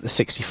have to get the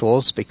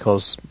 64s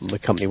because the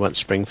company won't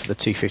spring for the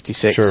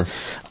 256. Sure.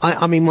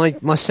 I mean,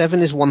 my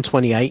 7 is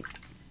 128,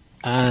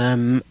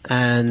 and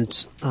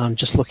I'm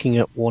just looking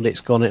at what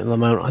it's gone at the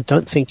moment. I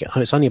don't think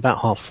it's only about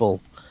half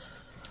full.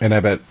 And I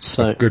bet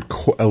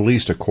at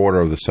least a quarter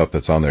of the stuff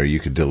that's on there you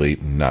could delete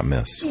and not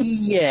miss.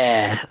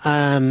 Yeah,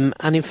 and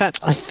in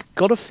fact, I've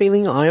got a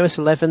feeling iOS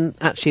 11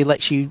 actually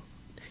lets you.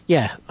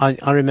 Yeah,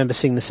 I remember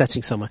seeing the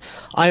setting somewhere.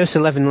 iOS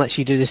 11 lets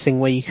you do this thing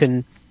where you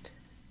can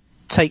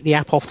take the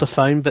app off the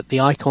phone, but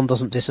the icon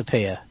doesn't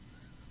disappear.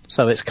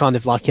 So it's kind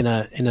of like in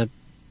a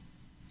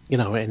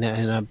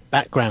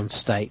background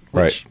state,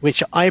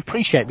 which I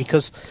appreciate,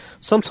 because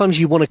sometimes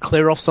you want to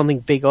clear off something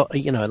big,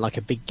 like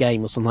a big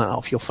game or something like that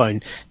off your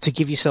phone to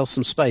give yourself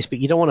some space, but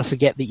you don't want to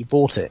forget that you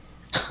bought it.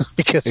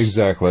 Because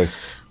exactly.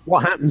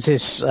 What happens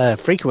is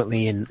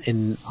frequently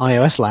in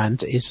iOS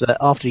land is that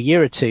after a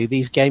year or two,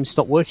 these games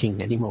stop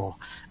working anymore,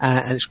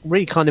 and it's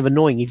really kind of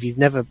annoying if you've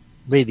never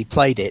really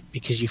played it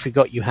because you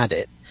forgot you had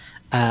it.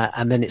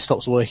 And then it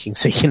stops working,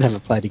 so you can never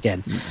play it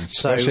again.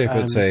 Especially if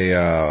it's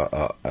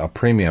a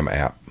premium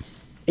app.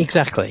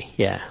 Exactly.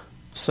 Yeah.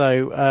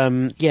 So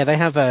they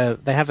have a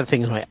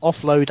thing like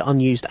offload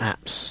unused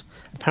apps.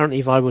 Apparently,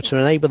 if I were to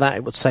enable that,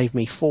 it would save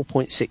me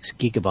 4.6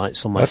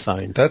 gigabytes on my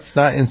phone. That's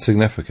not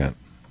insignificant.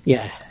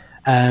 Yeah.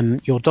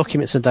 Your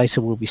documents and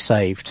data will be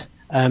saved.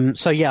 I have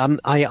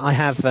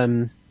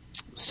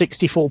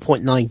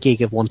 64.9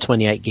 gig of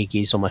 128 gig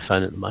used on my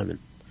phone at the moment.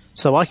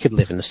 So I could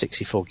live in a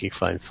 64 gig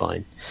phone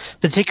fine.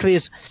 Particularly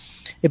as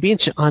it'd be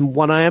interesting.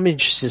 What I am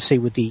interested to see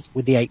with the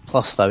 8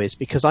 Plus though is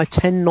because I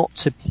tend not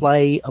to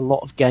play a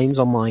lot of games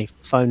on my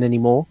phone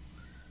anymore,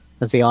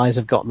 as the eyes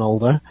have gotten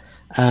older.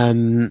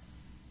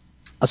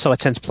 So I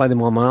tend to play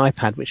them on my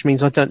iPad, which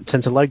means I don't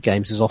tend to load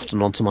games as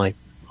often onto my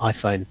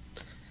iPhone.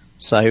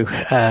 So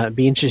it'd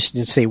be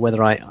interesting to see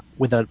whether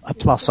with a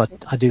Plus I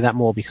do that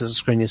more because the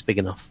screen is big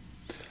enough.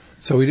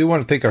 So we do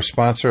want to thank our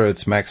sponsor.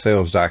 It's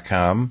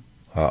MacSales.com.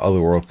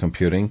 Otherworld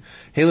Computing.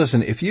 Hey,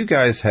 listen, if you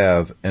guys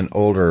have an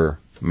older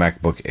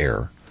MacBook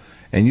Air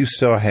and you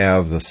still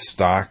have the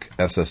stock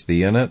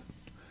SSD in it,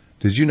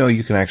 did you know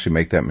you can actually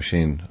make that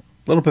machine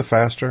a little bit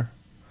faster?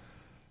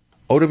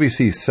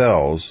 OWC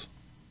sells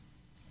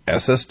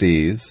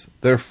SSDs.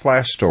 They're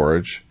flash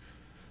storage,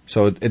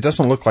 so it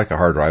doesn't look like a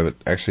hard drive. It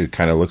actually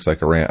kind of looks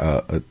like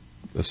a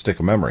stick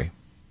of memory.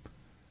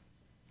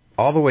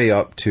 All the way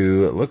up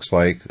to, it looks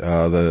like,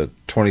 the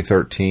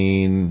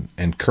 2013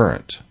 and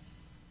current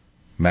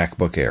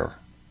MacBook Air.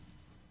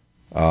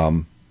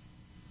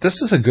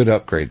 This is a good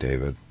upgrade,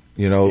 David.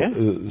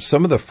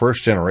 Some of the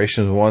first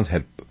generation ones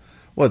had,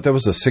 there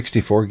was a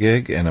 64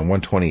 gig and a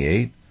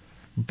 128.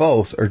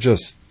 Both are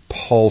just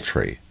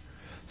paltry.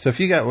 So if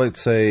you got,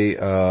 let's say,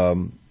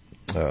 the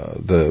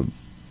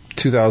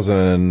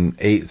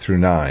 2008 through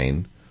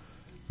 9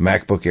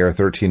 MacBook Air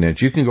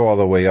 13-inch, you can go all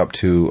the way up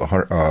to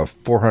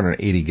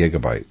 480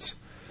 gigabytes.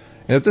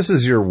 And if this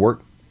is your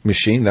work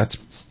machine, that's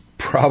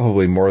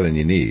probably more than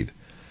you need.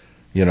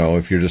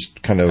 If you're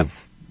just kind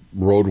of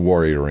road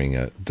warrioring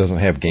it, doesn't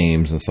have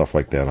games and stuff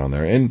like that on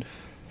there. And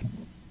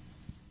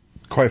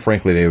quite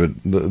frankly, David,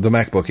 the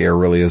MacBook Air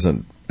really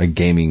isn't a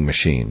gaming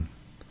machine.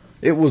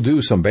 It will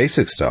do some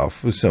basic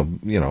stuff, some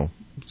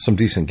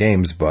decent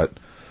games, but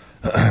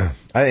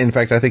in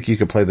fact, I think you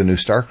could play the new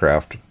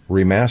StarCraft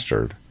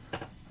remastered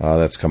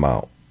that's come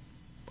out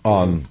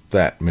on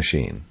that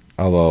machine.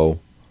 Although,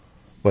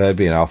 that'd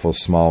be an awful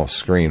small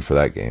screen for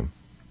that game.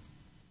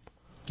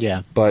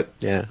 Yeah. But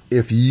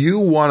if you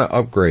want to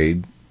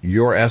upgrade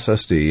your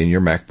SSD in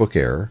your MacBook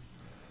Air,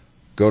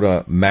 go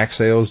to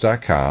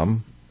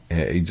MacSales.com.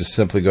 You just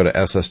simply go to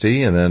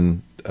SSD, and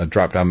then a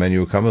drop-down menu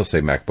will come. It'll say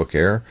MacBook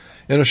Air.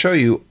 And it'll show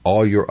you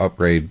all your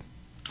upgrade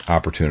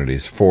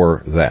opportunities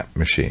for that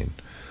machine.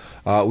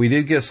 We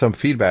did get some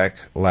feedback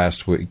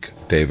last week,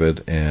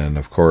 David, and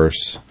of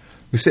course,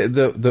 we said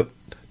the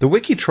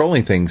wiki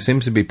trolling thing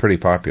seems to be pretty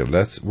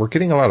popular. We're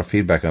getting a lot of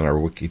feedback on our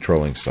wiki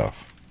trolling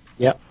stuff.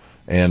 Yep.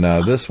 And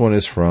this one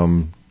is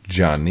from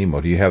John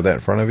Nemo. Do you have that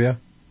in front of you?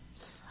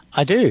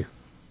 I do.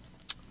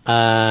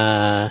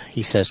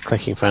 He says,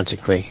 clicking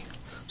frantically.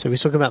 So we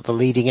talking about the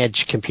leading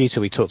edge computer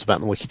we talked about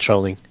in the wiki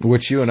trolling.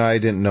 Which you and I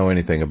didn't know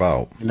anything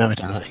about. No, I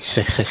don't.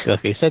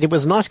 He said it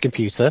was a nice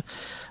computer.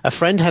 A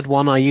friend had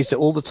one. I used it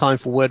all the time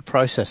for word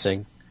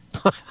processing.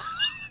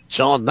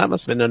 John, that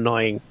must have been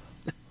annoying.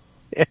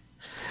 Yeah.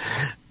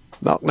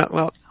 Knock, knock,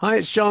 knock. Hi,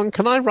 it's John.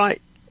 Can I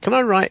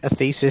write a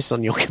thesis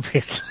on your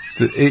computer?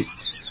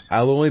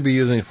 I'll only be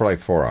using it for like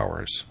 4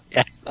 hours.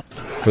 Yeah.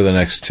 For the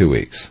next 2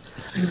 weeks.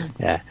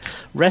 Yeah.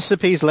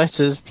 Recipes,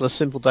 letters, plus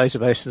simple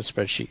database and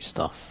spreadsheet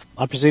stuff.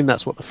 I presume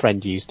that's what the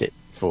friend used it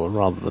for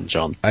rather than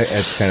John.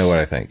 That's kind of what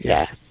I think.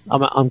 Yeah.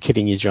 I'm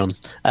kidding you, John.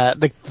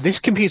 This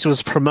computer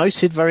was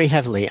promoted very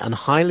heavily and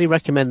highly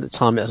recommended at the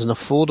time as an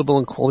affordable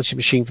and quality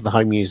machine for the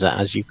home user,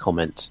 as you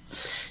comment.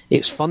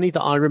 It's funny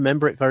that I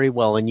remember it very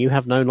well and you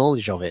have no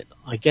knowledge of it.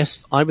 I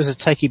guess I was a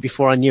techie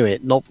before I knew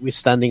it,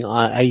 notwithstanding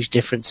our age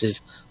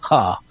differences.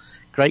 Ha!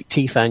 Great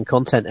T-Fan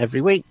content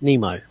every week,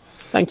 Nemo.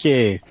 Thank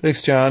you.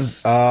 Thanks, John.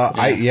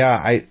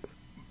 I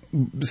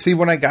see,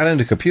 when I got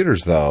into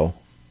computers, though,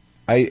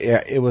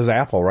 it was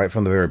Apple right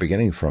from the very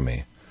beginning for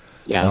me.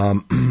 Yeah.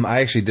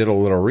 I actually did a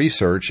little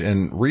research,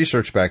 and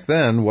research back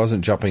then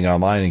wasn't jumping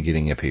online and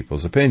getting at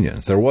people's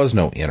opinions. There was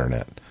no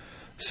internet.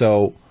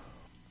 So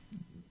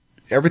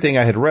everything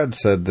I had read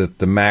said that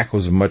the Mac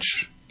was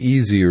much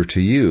easier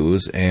to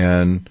use,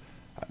 and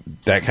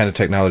that kind of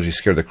technology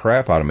scared the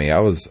crap out of me. I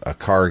was a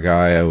car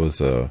guy. I was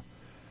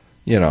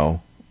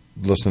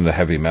listening to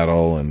heavy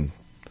metal, and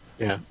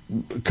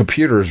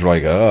computers were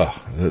like,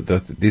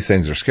 these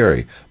things are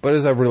scary. But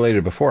as I've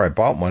related before, I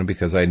bought one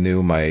because I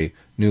knew my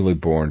newly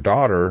born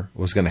daughter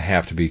was going to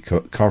have to be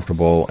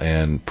comfortable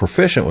and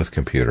proficient with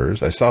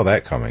computers. I saw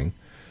that coming.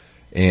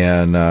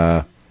 And,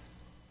 I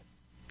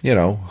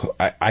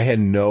had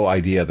no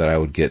idea that I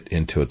would get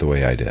into it the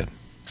way I did.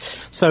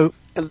 So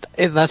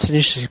that's an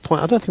interesting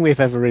point. I don't think we've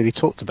ever really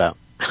talked about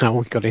how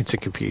we got into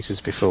computers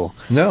before.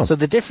 No. So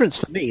the difference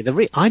for me,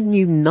 I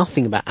knew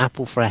nothing about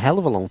Apple for a hell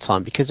of a long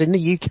time, because in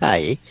the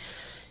UK,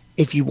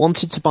 if you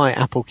wanted to buy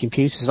Apple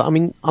computers, I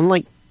mean,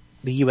 unlike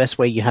the US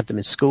where you had them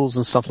in schools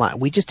and stuff like that,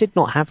 we just did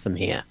not have them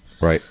here.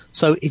 Right.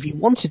 So if you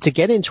wanted to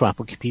get into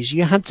Apple computers,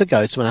 you had to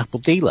go to an Apple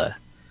dealer.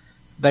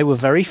 They were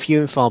very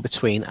few and far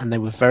between, and they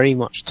were very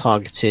much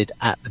targeted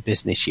at the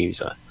business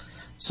user.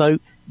 So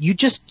you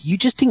just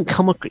didn't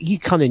you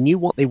kind of knew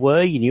what they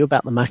were, you knew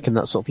about the Mac and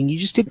that sort of thing. You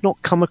just did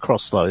not come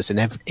across those in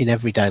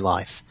everyday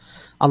life,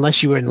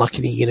 unless you were in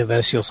a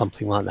university or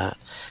something like that.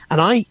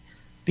 And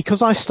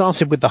because I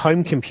started with the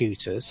home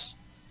computers,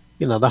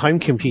 the home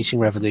computing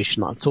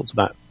revolution that I've talked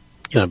about,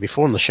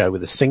 before on the show,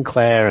 with the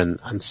Sinclair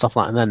and stuff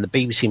like that, and then the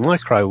BBC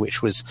Micro,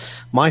 which was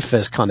my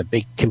first kind of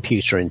big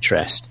computer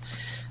interest.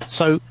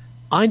 So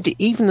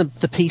even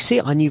the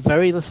PC I knew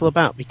very little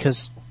about,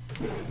 because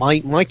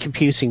my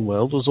computing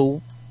world was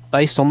all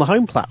based on the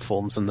home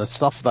platforms and the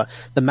stuff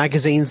the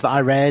magazines that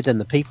I read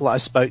and the people that I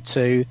spoke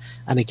to.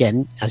 And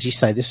again, as you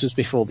say, this was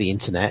before the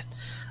internet,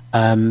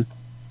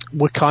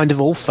 were kind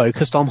of all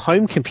focused on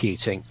home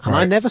computing. And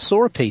right. I never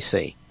saw a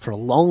PC for a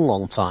long,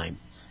 long time.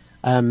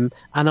 And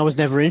I was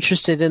never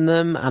interested in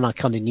them, and I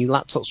kind of knew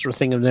laptops were a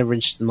thing I was never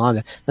interested in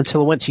either,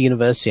 until I went to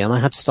university and I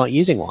had to start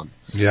using one.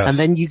 Yes. And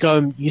then you go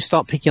and you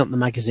start picking up the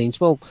magazines.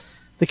 Well,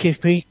 the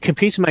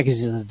computer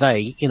magazines of the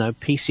day,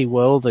 PC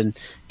World and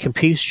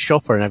Computer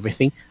Shopper and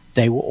everything,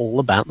 they were all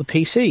about the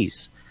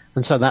PCs.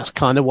 And so that's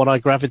kind of what I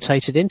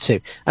gravitated into.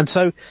 And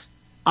so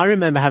I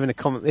remember having a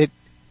comment.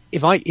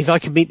 If I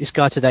could meet this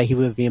guy today, he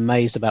would be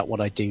amazed about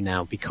what I do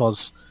now,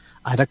 because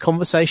I had a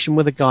conversation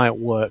with a guy at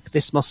work.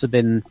 This must have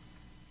been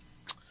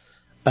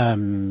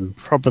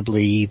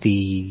probably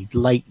the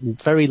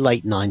very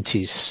late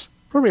 90s,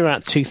 probably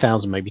around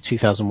 2000, maybe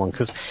 2001.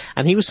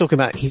 And he was talking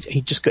about,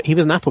 he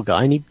was an Apple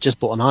guy and he just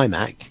bought an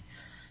iMac.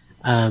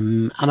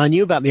 And I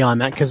knew about the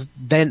iMac because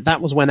then that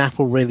was when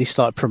Apple really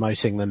started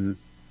promoting them,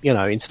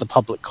 into the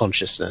public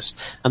consciousness.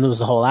 And there was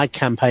the whole ad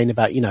campaign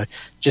about, how do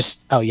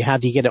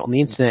you get it on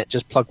the internet?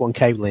 Just plug one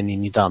cable in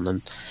and you're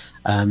done.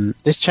 And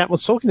this chap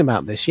was talking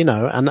about this,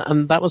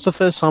 and that was the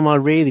first time I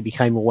really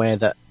became aware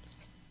that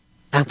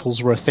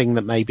Apples were a thing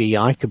that maybe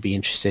I could be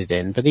interested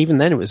in. But even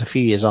then, it was a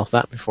few years after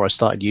that before I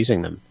started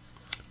using them.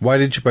 Why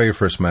did you buy your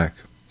first Mac?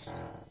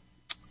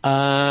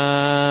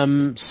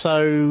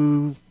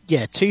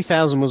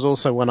 2000 was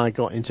also when I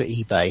got into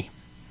eBay.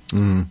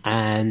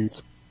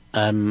 And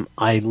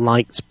I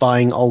liked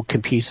buying old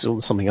computers,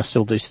 or something I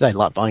still do today,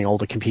 like buying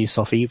older computers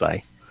off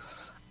eBay.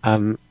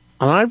 And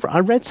I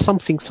read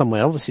something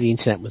somewhere, obviously the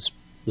internet was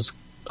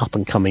up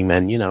and coming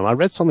then, I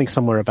read something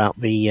somewhere about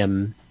the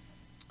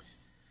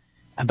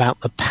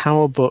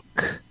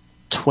PowerBook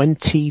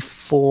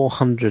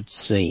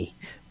 2400C,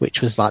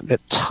 which was like the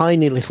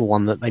tiny little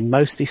one that they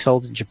mostly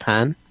sold in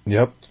Japan.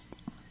 Yep.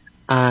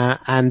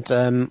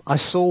 And I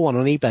saw one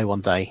on eBay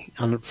one day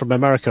from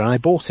America, and I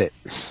bought it.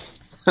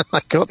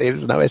 I got it. It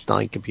was an OS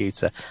 9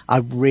 computer. I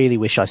really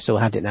wish I still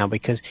had it now,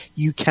 because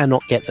you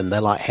cannot get them.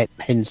 They're like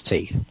hen's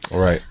teeth. All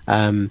right.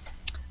 And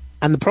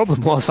the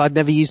problem was I'd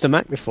never used a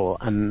Mac before,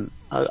 and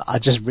I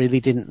just really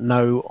didn't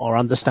know or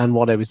understand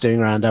what I was doing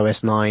around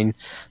OS 9.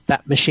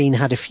 That machine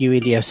had a few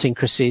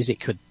idiosyncrasies. It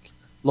could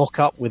lock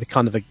up with a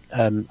kind of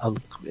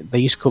they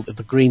used to call it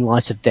the green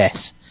light of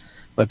death,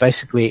 where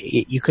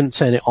basically you couldn't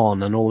turn it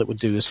on, and all it would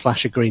do was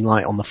flash a green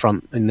light on the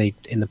front in the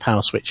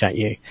power switch at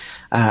you.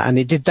 And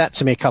it did that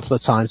to me a couple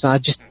of times. And I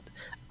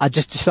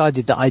just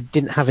decided that I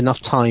didn't have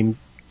enough time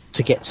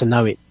to get to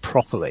know it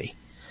properly.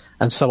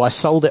 And so I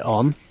sold it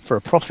on for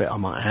a profit, I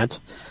might add.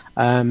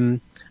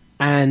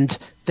 And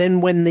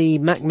then when the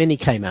Mac Mini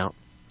came out,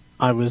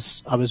 I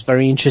was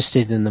very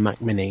interested in the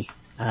Mac Mini.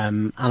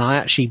 And I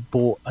actually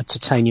bought a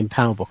titanium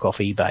PowerBook off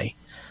eBay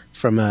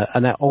from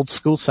an old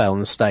school sale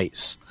in the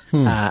States.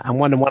 And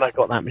when I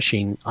got that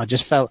machine, I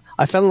fell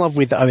in love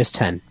with OS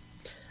 10.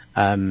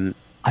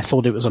 I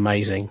thought it was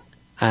amazing,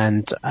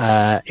 and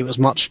it was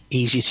much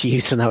easier to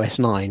use than OS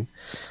 9,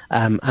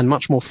 and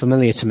much more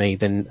familiar to me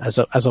than as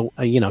a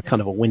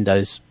kind of a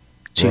Windows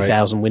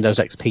 2000 Windows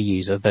XP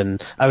user than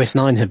OS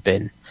 9 had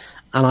been.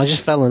 And I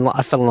just fell in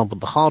love with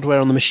the hardware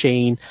on the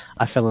machine.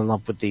 I fell in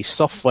love with the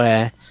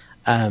software,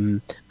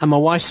 and my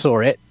wife saw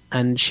it.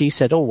 And she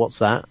said, "Oh, what's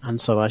that?"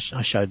 And so I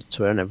showed it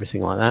to her and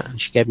everything like that.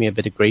 And she gave me a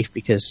bit of grief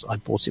because I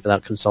bought it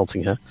without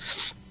consulting her.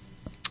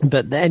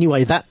 But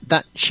anyway,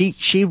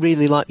 she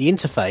really liked the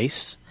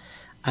interface.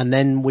 And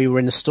then we were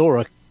in the store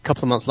a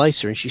couple of months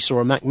later, and she saw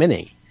a Mac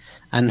Mini.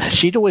 And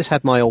she'd always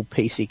had my old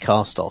PC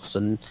cast-offs,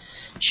 and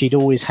she'd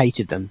always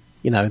hated them.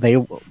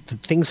 The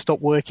things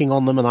stopped working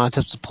on them, and I'd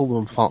have to pull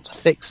them apart to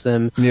fix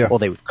them, or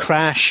they would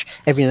crash.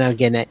 Every now and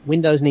again,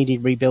 Windows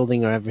needed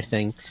rebuilding or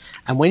everything.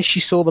 And when she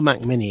saw the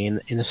Mac Mini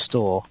in a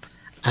store,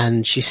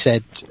 and she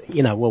said,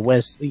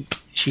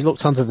 she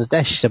looked under the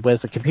desk, she said,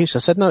 "Where's the computer?"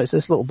 I said, "No, it's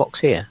this little box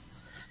here."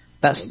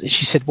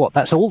 She said, "What,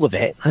 that's all of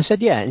it?" I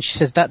said, "Yeah." And she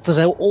says, "That does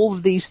all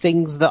of these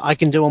things that I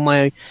can do on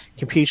my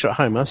computer at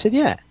home?" I said,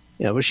 "Yeah."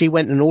 Well, she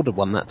went and ordered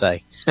one that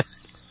day.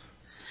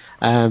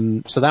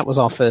 So that was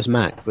our first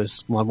Mac,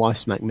 was my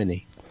wife's Mac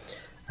Mini.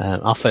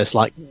 Our first,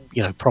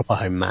 proper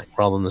home Mac,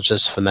 rather than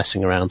just for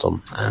messing around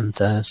on. And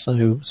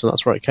so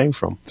that's where it came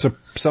from. So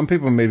some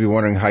people may be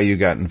wondering how you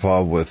got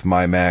involved with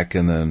My Mac,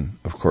 and then,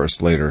 of course,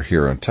 later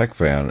here on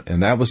TechFan.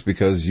 And that was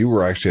because you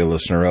were actually a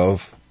listener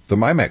of the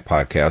My Mac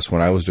podcast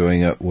when I was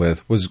doing it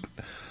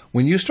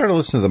when you started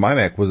listening to the My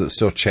Mac, was it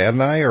still Chad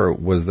and I, or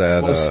was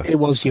that... It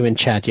was you and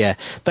Chad, yeah.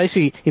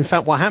 Basically, in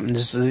fact, what happened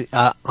is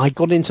I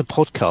got into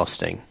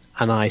podcasting,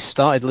 and I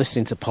started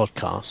listening to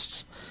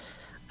podcasts,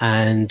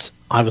 and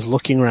I was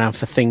looking around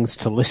for things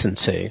to listen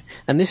to.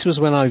 And this was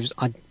when I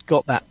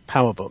got that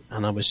PowerBook,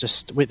 and I was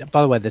just...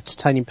 By the way, the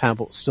Titanium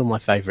PowerBook is still my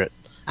favourite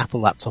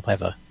Apple laptop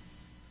ever.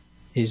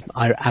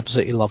 I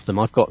absolutely love them.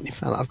 I've got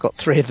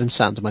 3 of them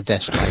sat under my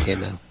desk right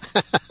here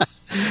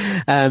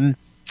now.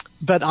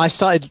 But I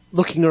started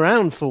looking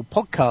around for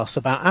podcasts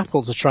about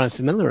Apple to try and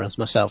familiarise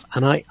myself,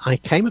 and I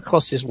came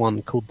across this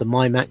one called the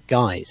My Mac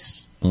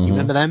Guys. You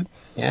remember them?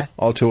 Yeah.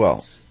 All too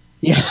well.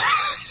 Yeah.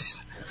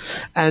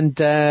 And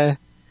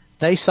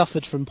they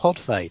suffered from pod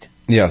fade.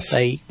 Yes.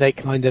 They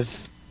kind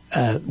of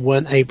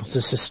weren't able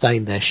to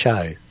sustain their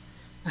show,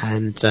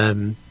 and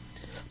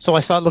so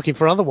I started looking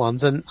for other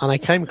ones, and I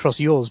came across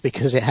yours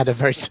because it had a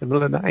very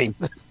similar name.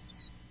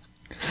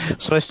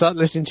 So I started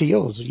listening to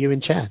yours, you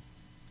and Chad.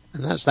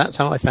 And that's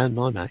how I found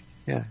My Mac.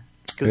 Yeah.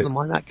 Because of the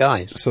My Mac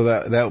Guys. So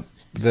that had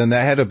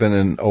to have been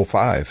in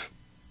 2005.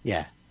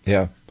 Yeah.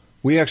 Yeah.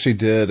 We actually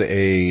did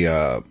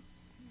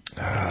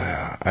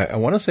I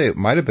want to say it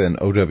might have been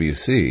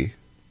OWC,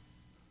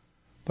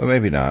 but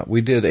maybe not.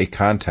 We did a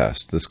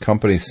contest. This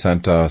company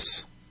sent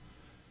us,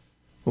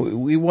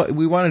 we want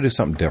to do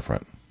something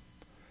different.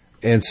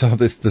 And so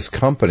this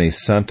company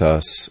sent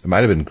us, it might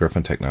have been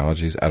Griffin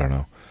Technologies, I don't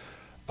know.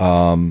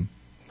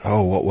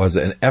 What was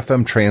it? An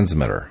FM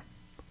transmitter,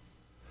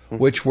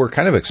 which were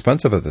kind of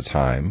expensive at the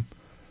time,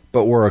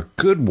 but were a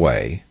good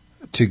way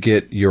to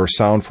get your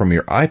sound from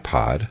your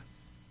iPod,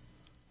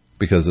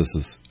 because this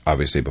is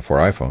obviously before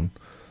iPhone,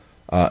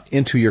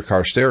 into your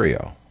car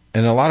stereo.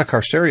 And a lot of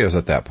car stereos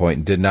at that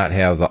point did not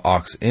have the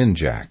aux-in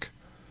jack.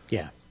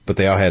 Yeah. But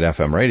they all had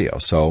FM radio.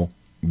 So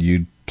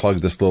you'd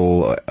plug this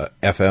little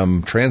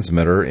FM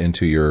transmitter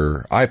into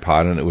your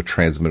iPod, and it would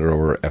transmit it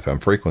over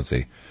FM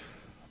frequency.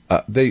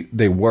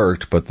 They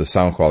worked, but the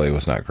sound quality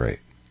was not great.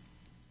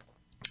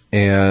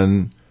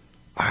 And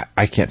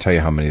I can't tell you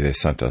how many they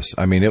sent us.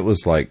 I mean, it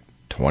was like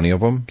 20 of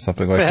them,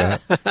 something like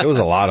that. It was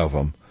a lot of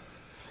them.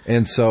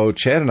 And so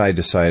Chad and I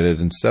decided,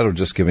 instead of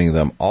just giving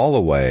them all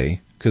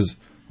away, because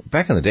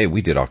back in the day,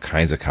 we did all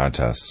kinds of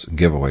contests and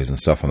giveaways and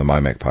stuff on the My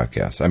Mac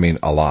podcast. I mean,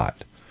 a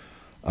lot.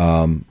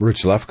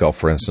 Rich Lefko,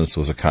 for instance,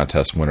 was a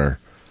contest winner,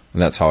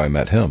 and that's how I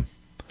met him.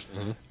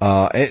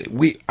 Mm-hmm.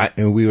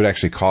 We would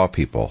actually call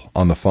people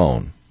on the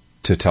phone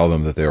to tell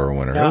them that they were a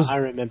winner. Yeah, I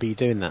remember you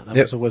doing that.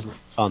 That was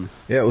fun.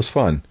 Yeah, it was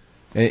fun.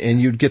 And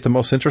you'd get the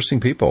most interesting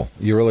people.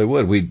 You really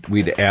would.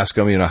 We'd ask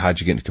them, how'd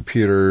you get into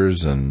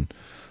computers, and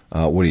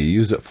what do you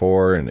use it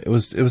for? And it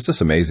was just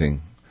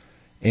amazing.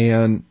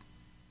 And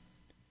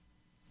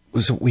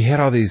we had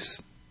all these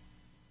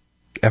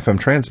FM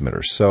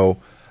transmitters. So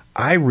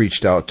I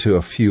reached out to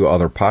a few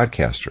other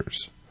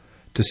podcasters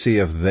to see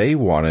if they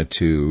wanted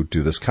to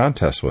do this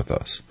contest with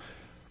us.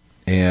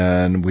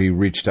 And we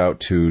reached out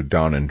to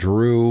Don and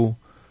Drew,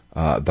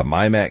 the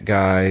My Mac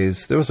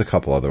guys. There was a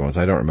couple other ones.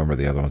 I don't remember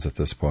the other ones at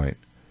this point.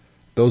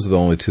 Those are the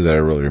only 2 that I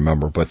really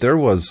remember. But there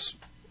was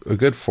a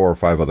good 4 or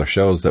 5 other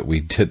shows that we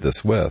did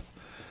this with.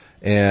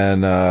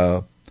 And,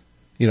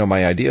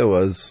 my idea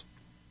was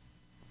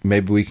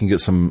maybe we can get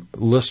some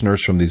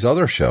listeners from these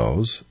other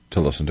shows to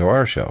listen to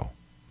our show.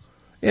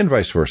 And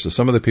vice versa.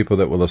 Some of the people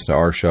that will listen to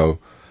our show.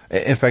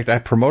 In fact, I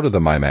promoted the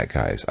My Mac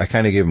guys. I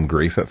kind of gave them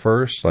grief at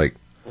first. Like,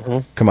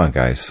 come on,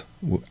 guys.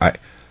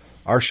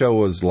 Our our show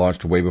was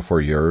launched way before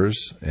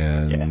yours,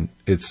 and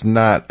it's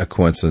not a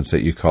coincidence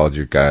that you called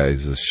your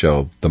guys'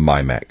 show the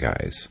MyMac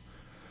Guys.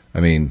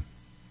 I mean,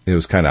 it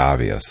was kind of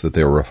obvious that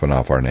they were riffing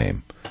off our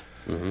name.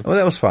 Mm-hmm. Well,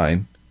 that was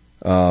fine.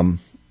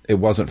 It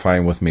wasn't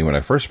fine with me when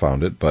I first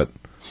found it, but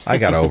I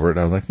got over it.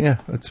 I was like, yeah,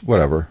 it's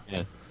whatever.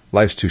 Yeah.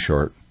 Life's too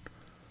short.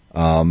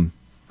 But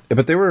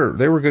they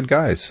were good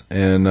guys,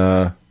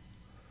 and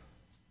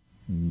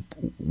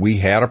we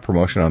had a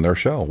promotion on their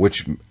show,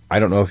 which I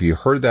don't know if you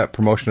heard that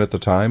promotion at the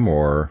time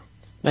or...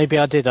 Maybe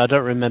I did. I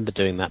don't remember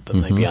doing that, but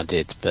maybe I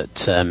did.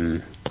 But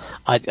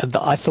I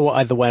thought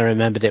either way I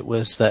remembered it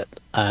was that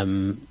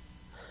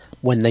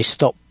when they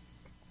stopped...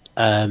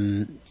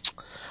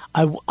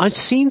 I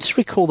seem to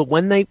recall that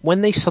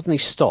when they suddenly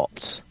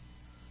stopped...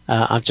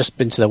 I've just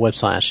been to their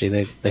website,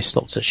 actually. They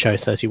stopped at show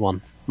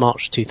 31,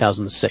 March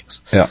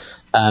 2006. Yeah.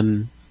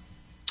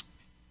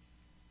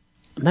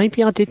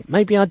 Maybe I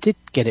did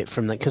get it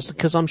from that,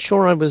 because I'm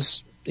sure I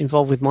was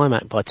involved with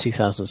MyMac by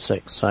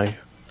 2006. So I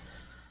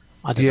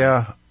don't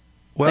know.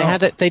 Well,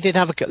 they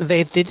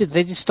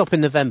did stop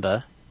in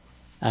November,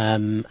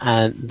 and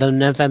the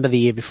November the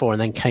year before,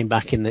 and then came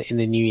back in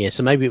the new year.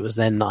 So maybe it was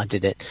then that I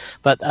did it.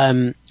 But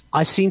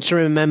I seem to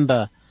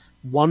remember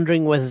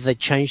wondering whether they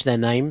changed their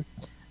name,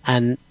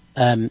 and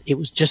it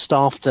was just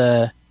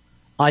after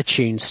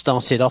iTunes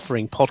started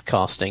offering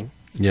podcasting.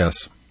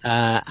 Yes,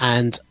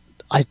 and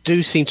I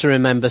do seem to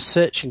remember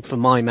searching for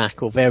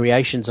MyMac or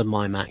variations of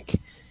MyMac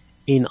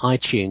in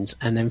iTunes,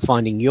 and then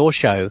finding your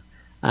show,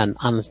 and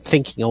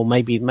thinking, oh,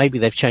 maybe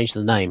they've changed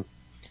the name,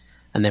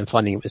 and then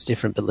finding it was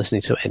different, but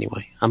listening to it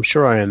anyway. I'm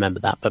sure I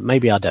remember that, but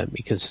maybe I don't,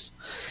 because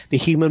the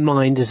human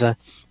mind is a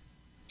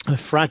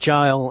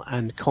fragile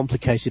and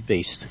complicated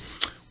beast.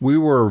 We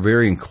were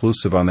very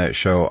inclusive on that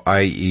show,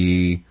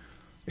 i.e.,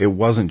 it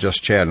wasn't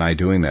just Chad and I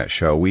doing that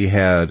show. We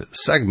had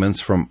segments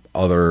from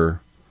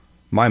other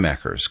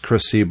MyMackers.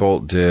 Chris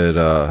Seabolt did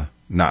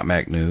Not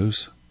Mac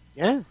News.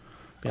 Yeah.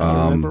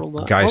 I remember all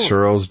that. Guy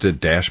Searles did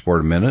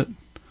Dashboard Minute.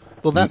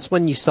 Well, that's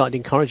when you started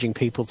encouraging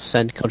people to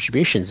send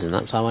contributions, and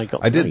that's how I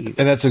got. I did,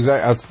 and that's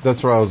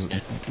what I was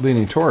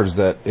leaning towards.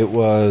 That it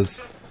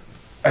was.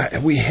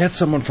 We had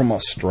someone from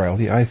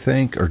Australia, I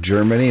think, or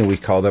Germany, and we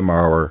called them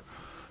our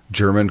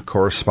German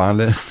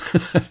correspondent.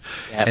 Yep.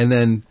 And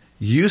then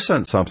you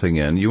sent something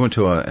in. You went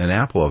to an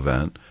Apple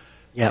event,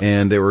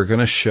 and they were going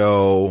to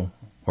show,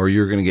 or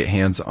you were going to get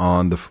hands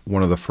on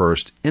one of the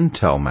first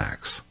Intel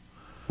Macs.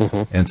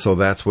 Mm-hmm. And so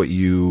that's what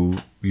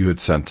you had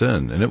sent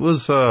in, and it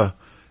was a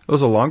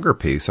longer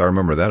piece. I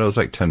remember that. It was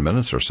like 10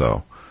 minutes or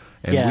so.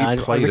 And I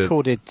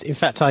recorded. In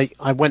fact, I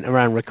went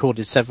around and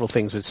recorded several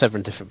things with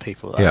several different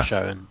people at that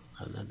show, and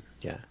then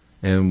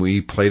and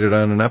we played it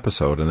on an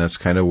episode, and that's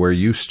kind of where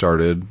you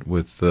started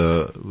with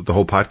the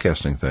whole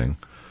podcasting thing.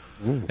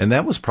 Mm. And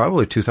that was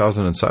probably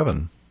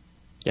 2007.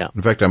 Yeah.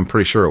 In fact, I'm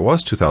pretty sure it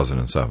was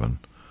 2007,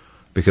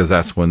 because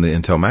that's when the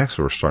Intel Macs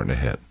were starting to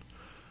hit.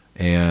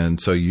 And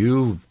so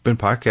you've been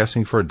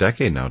podcasting for a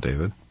decade now,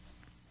 David.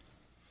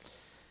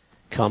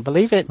 Can't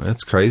believe it.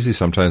 It's crazy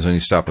sometimes when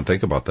you stop and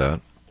think about that.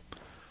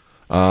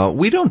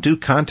 We don't do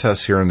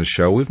contests here on the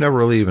show. We've never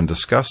really even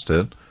discussed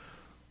it.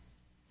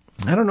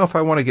 I don't know if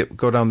I want to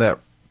go down that.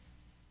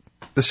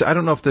 I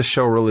don't know if this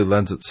show really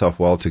lends itself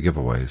well to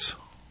giveaways.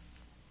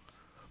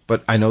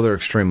 But I know they're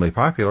extremely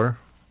popular.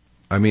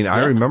 I mean,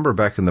 I remember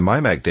back in the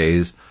MyMac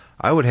days,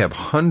 I would have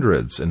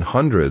hundreds and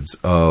hundreds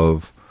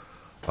of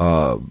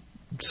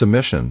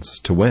submissions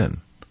to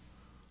win.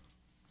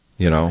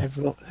 You know,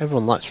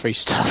 everyone likes free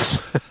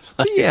stuff.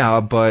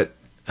 Yeah, but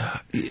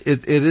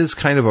it is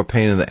kind of a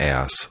pain in the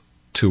ass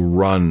to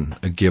run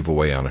a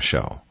giveaway on a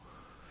show.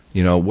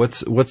 You know,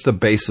 what's the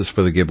basis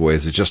for the giveaway?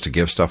 Is it just to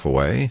give stuff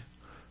away?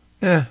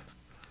 There's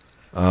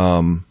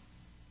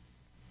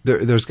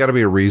got to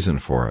be a reason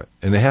for it,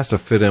 and it has to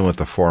fit in with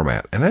the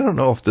format. And I don't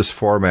know if this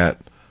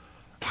format,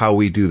 how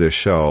we do this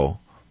show,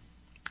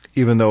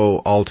 even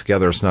though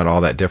altogether it's not all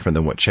that different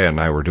than what Chad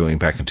and I were doing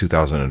back in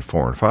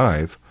 2004 and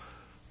 5,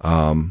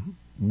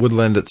 would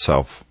lend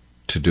itself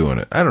to doing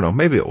it. I don't know.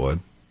 Maybe it would.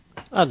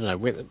 I don't know.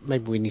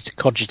 Maybe we need to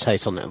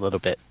cogitate on it a little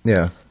bit.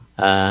 Yeah.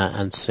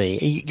 And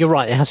see. You're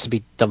right. It has to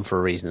be done for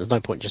a reason. There's no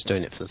point just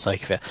doing it for the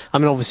sake of it. I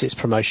mean, obviously, it's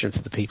promotion for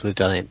the people who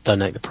donate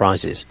the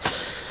prizes.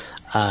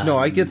 No,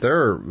 I get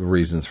their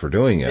reasons for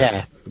doing it.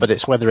 Yeah, but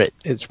it's whether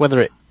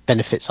it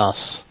benefits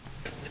us,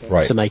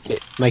 right, to make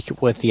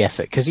it worth the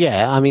effort. Because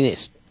I mean,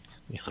 it's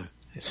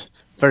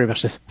very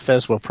much a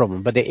first world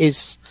problem, but it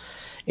is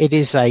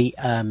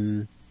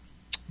a.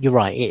 You're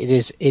right.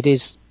 It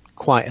is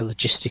quite a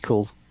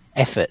logistical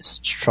effort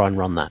to try and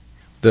run that.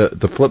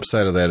 The flip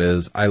side of that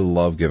is I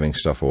love giving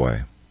stuff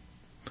away.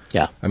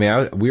 Yeah. I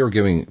mean, we were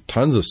giving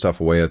tons of stuff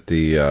away at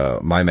the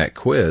MyMac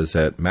quiz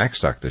at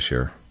MacStock this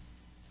year.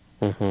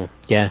 Mm-hmm.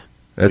 Yeah.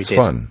 It's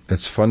fun.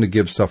 It's fun to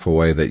give stuff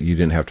away that you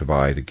didn't have to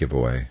buy to give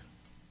away.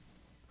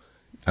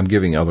 I'm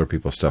giving other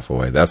people stuff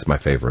away. That's my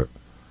favorite.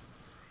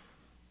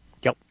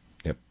 Yep.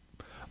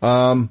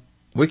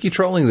 Wiki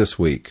trolling this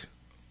week.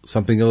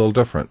 Something a little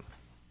different.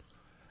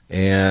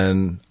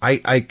 And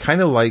I kind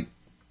of like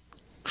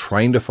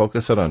trying to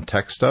focus it on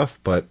tech stuff,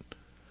 but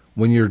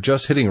when you're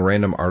just hitting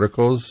random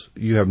articles,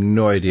 you have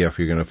no idea if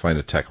you're going to find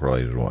a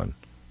tech-related one.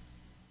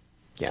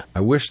 Yeah.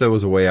 I wish there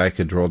was a way I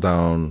could drill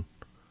down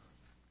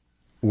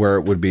where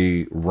it would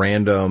be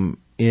random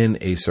in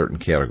a certain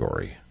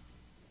category.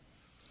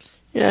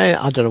 Yeah,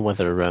 I don't know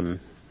whether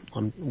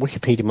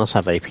Wikipedia must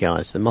have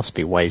APIs. There must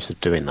be ways of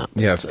doing that.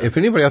 Yeah, if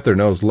anybody out there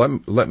knows,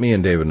 let me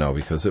and David know,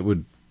 because it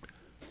would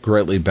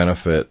greatly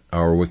benefit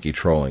our wiki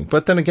trolling.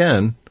 But then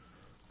again,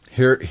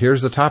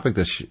 here's the topic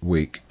this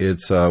week.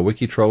 It's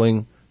wiki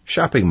trolling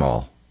shopping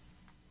mall.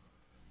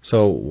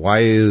 So why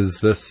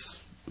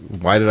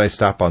did I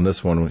stop on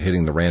this one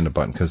hitting the random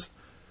button? Because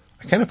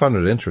I kind of found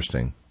it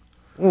interesting.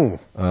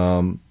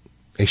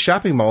 A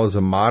shopping mall is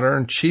a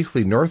modern,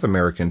 chiefly North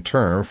American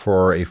term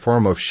for a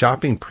form of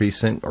shopping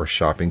precinct or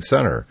shopping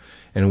center,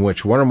 in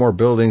which one or more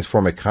buildings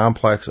form a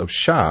complex of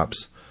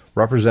shops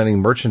representing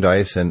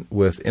merchandise and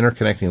with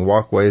interconnecting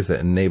walkways that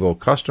enable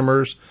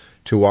customers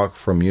to walk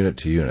from unit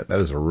to unit. That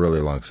is a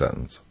really long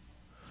sentence.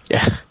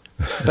 Yeah.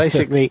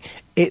 Basically,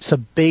 it's a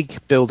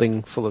big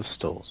building full of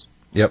stores.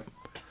 Yep.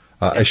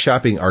 A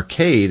shopping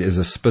arcade is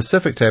a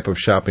specific type of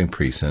shopping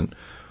precinct,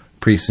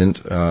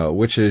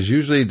 which is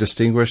usually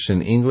distinguished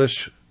in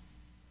English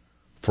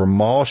for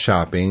mall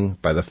shopping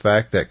by the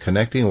fact that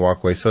connecting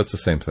walkways, so it's the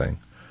same thing.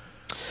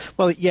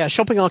 Well, yeah,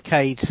 shopping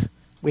arcade,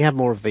 we have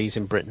more of these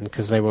in Britain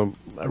because they were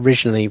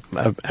originally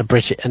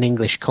an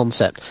English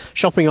concept.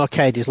 Shopping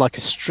arcade is like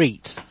a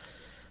street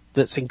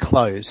that's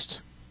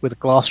enclosed with a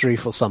glass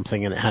roof or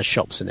something, and it has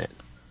shops in it.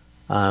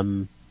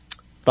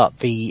 But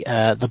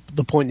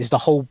the point is the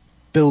whole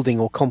building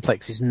or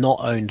complex is not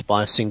owned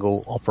by a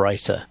single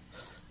operator.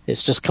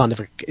 It's just kind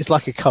of it's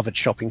like a covered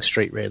shopping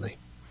street, really.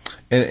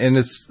 And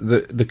it's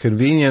the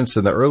convenience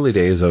in the early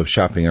days of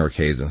shopping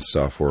arcades and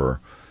stuff were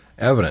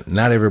evident.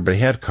 Not everybody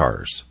had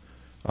cars.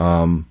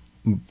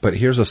 But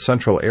here's a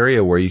central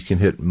area where you can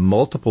hit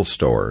multiple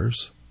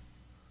stores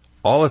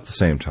all at the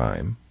same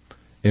time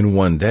in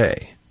one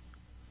day.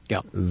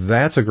 Yeah.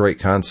 That's a great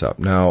concept.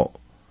 Now,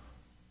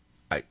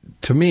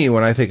 to me,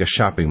 when I think of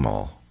shopping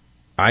mall,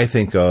 I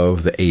think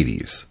of the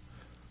 80s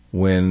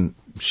when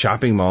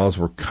shopping malls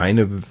were kind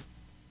of,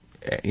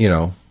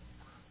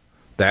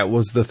 that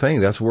was the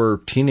thing. That's where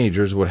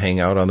teenagers would hang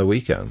out on the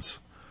weekends,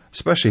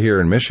 especially here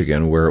in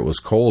Michigan where it was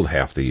cold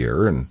half the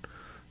year and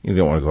you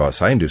don't want to go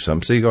outside and do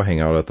something, so you go hang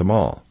out at the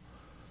mall.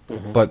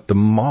 Mm-hmm. But the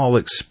mall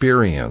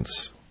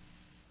experience,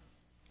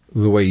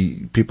 the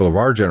way people of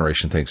our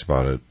generation thinks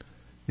about it,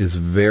 is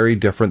very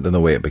different than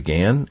the way it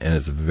began, and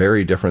it's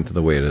very different than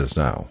the way it is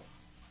now.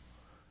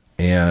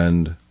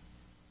 And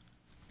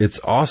it's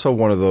also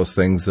one of those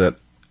things that,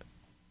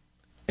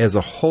 as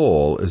a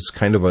whole, is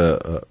kind of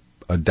a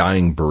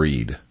dying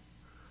breed.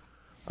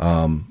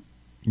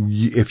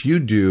 If you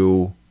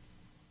do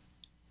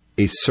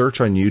a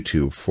search on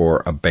YouTube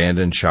for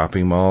abandoned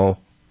shopping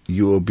mall,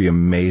 you will be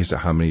amazed at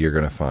how many you're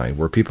going to find,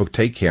 where people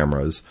take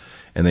cameras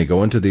and they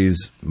go into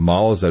these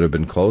malls that have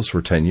been closed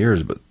for 10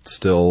 years but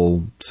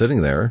still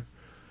sitting there,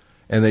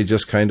 and they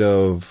just kind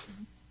of,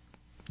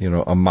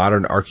 a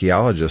modern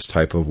archaeologist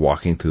type of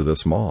walking through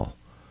this mall,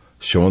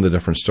 showing the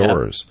different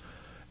stores. Yep.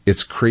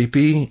 It's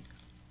creepy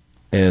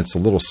and it's a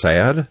little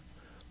sad,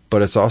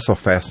 but it's also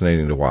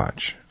fascinating to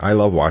watch. I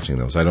love watching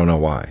those. I don't know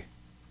why.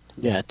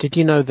 Yeah. Did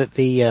you know that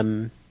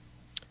the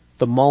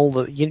mall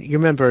that you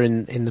remember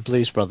in the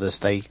Blues Brothers,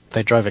 they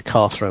drove a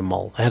car through a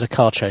mall. They had a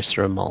car chase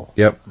through a mall.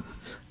 Yep.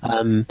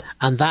 And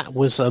that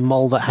was a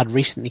mall that had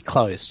recently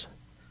closed.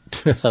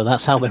 So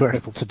that's how they were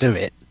able to do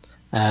it.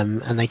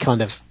 And they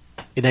kind of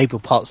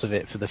enabled parts of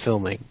it for the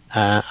filming.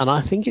 And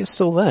I think it's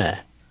still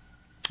there.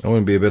 I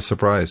wouldn't be a bit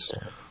surprised.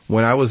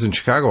 When I was in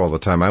Chicago all the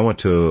time, I went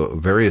to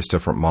various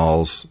different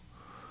malls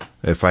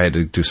if I had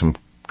to do some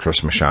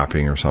Christmas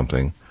shopping or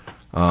something.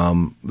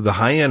 The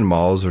high-end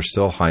malls are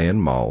still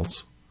high-end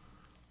malls.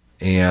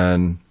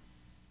 And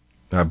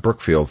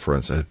Brookfield, for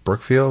instance.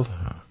 Brookfield?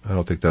 I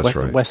don't think that's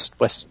right.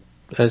 West.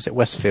 Is it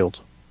Westfield?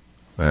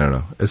 I don't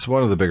know. It's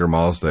one of the bigger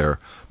malls there,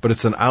 but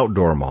it's an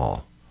outdoor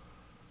mall.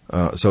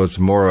 So it's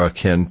more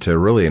akin to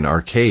really an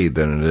arcade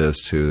than it is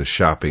to the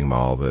shopping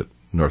mall that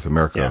North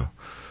America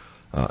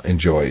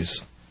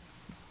enjoys.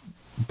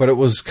 But it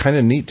was kind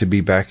of neat to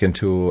be back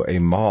into a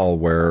mall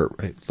where,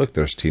 hey, look,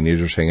 there's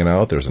teenagers hanging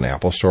out. There's an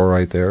Apple store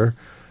right there.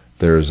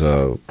 There's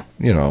a,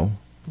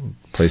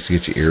 place to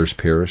get your ears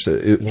pierced. But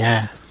it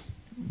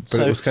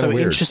was kind of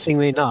weird.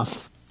 Interestingly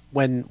enough,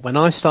 when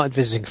I started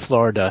visiting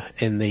Florida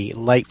in the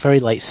very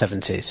late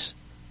 70s,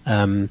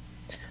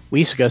 we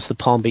used to go to the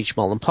Palm Beach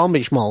Mall, and Palm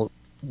Beach Mall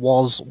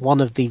was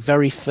one of the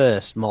very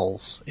first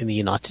malls in the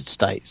United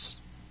States.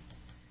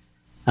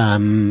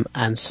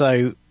 And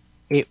so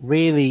it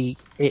really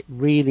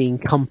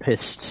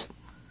encompassed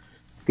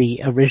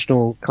the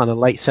original kind of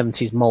late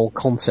 70s mall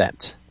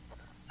concept.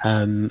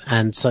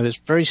 And so it's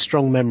very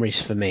strong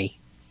memories for me.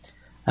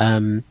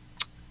 And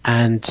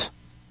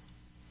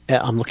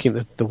I'm looking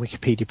at the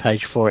Wikipedia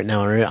page for it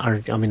now.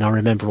 I mean, I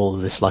remember all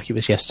of this like it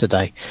was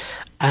yesterday.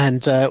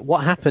 And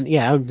what happened?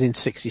 Yeah, opened in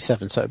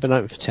 '67, so it had been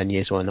open for 10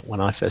 years when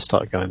I first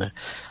started going there.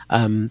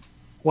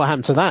 What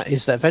happened to that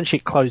is that eventually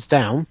it closed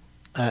down,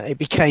 it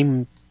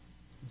became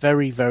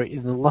very, very,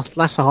 in the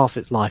latter half of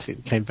its life,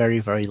 it became very,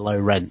 very low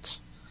rent.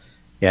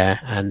 Yeah,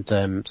 and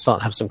started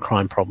to have some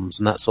crime problems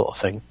and that sort of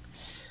thing.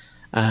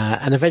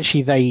 And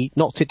eventually they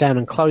knocked it down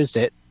and closed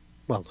it.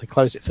 Well, they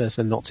closed it first,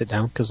 then knocked it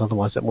down, because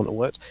otherwise it wouldn't have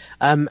worked.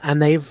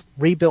 And they've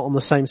rebuilt on the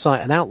same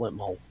site an outlet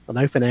mall, an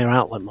open-air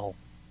outlet mall,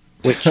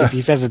 which if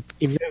you've ever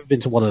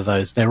been to one of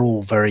those, they're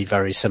all very,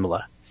 very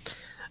similar.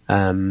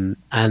 And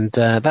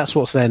that's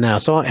what's there now.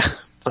 So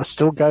I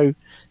still go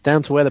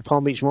down to where the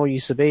Palm Beach Mall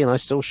used to be, and I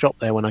still shop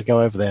there when I go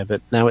over there,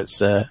 but now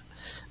it's... Uh-oh.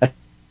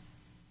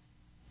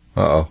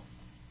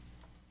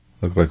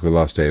 Look like we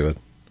lost David.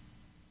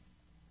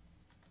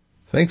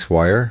 Thanks,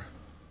 Wire.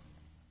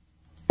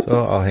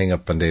 So I'll hang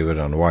up on David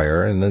on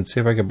Wire and then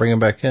see if I can bring him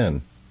back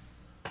in.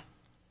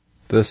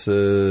 This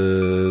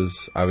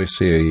is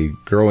obviously a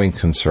growing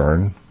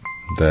concern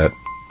that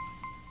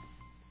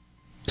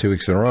 2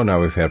 weeks in a row now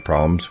we've had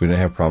problems. We didn't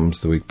have problems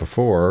the week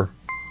before.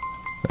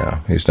 Yeah,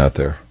 he's not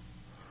there.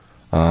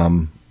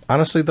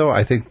 Honestly, though,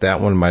 I think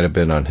that one might have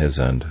been on his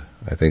end.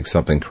 I think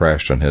something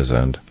crashed on his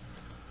end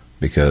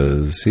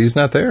because he's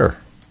not there.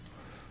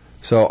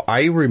 So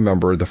I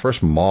remember the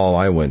first mall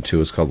I went to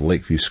was called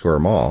Lakeview Square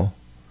Mall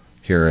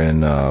here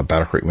in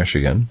Battle Creek,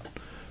 Michigan.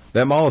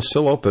 That mall is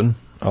still open,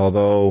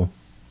 although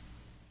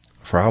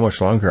for how much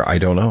longer, I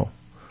don't know.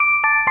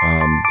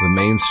 The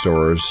main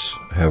stores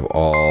have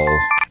all...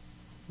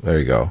 There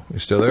you go. You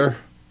still there?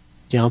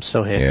 Yeah, I'm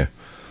still here.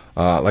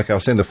 Yeah. Like I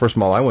was saying, the first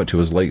mall I went to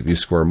was Lakeview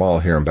Square Mall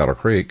here in Battle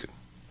Creek.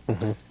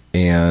 Mm-hmm.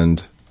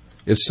 And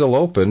it's still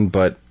open,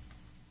 but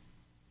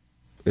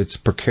it's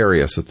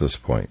precarious at this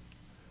point.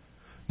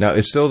 Now,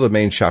 it's still the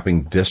main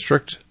shopping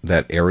district,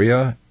 that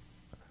area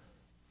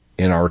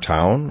in our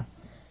town,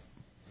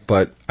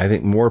 but I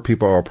think more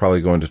people are probably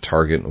going to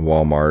Target and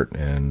Walmart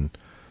and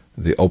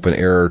the open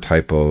air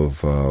type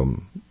of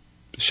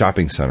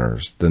shopping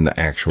centers than the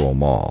actual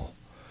mall.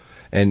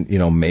 And, you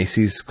know,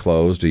 Macy's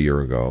closed a year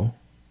ago.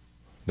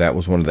 That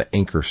was one of the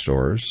anchor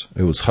stores.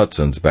 It was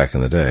Hudson's back in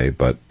the day,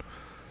 but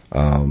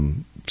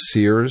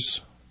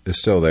Sears is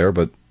still there,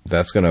 but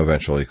that's going to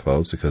eventually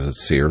close because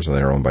it's Sears and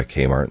they're owned by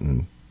Kmart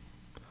and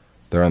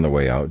they're on the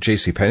way out.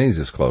 JCPenney's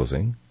is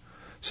closing.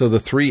 So the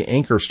 3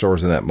 anchor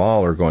stores in that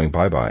mall are going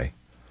bye-bye.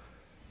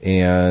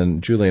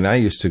 And Julie and I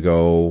used to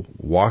go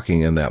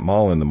walking in that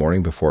mall in the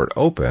morning before it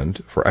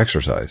opened for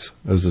exercise.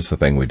 It was just a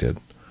thing we did.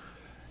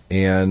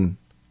 And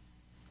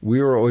we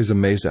were always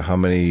amazed at how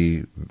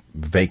many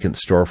vacant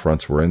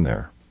storefronts were in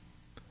there.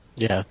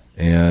 Yeah.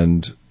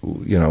 And,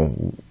 you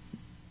know,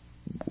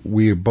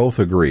 we both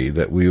agreed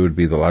that we would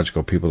be the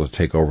logical people to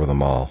take over the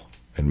mall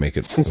and make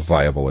it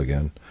viable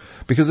again.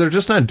 Because they're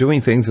just not doing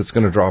things that's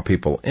going to draw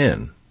people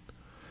in.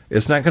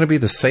 It's not going to be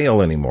the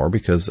sale anymore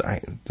because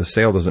the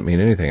sale doesn't mean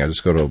anything. I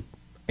just go to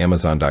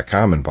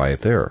Amazon.com and buy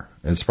it there.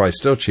 And it's probably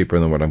still cheaper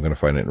than what I'm going to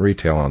find in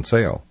retail on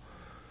sale.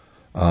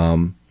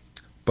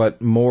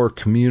 But more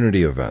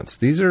community events.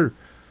 These are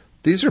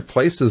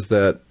places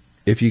that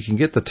if you can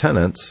get the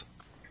tenants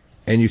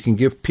and you can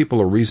give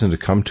people a reason to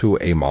come to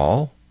a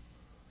mall,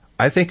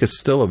 I think it's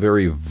still a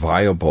very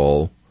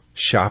viable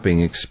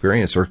shopping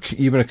experience or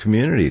even a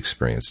community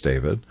experience,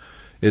 David.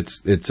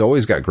 It's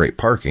always got great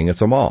parking.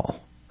 It's a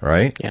mall,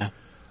 right? Yeah.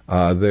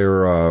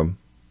 They're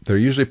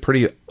usually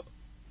pretty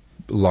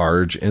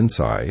large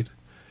inside.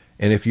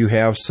 And if you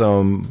have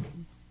some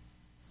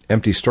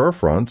empty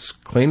storefronts,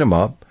 clean them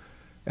up,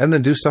 and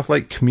then do stuff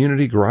like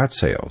community garage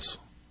sales,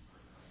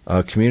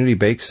 community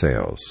bake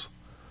sales.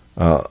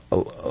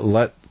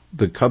 Let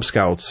the Cub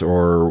Scouts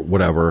or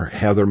whatever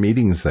have their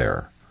meetings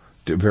there,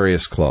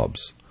 various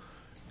clubs.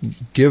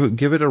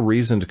 Give it a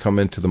reason to come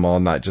into the mall,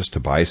 not just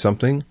to buy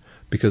something.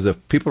 Because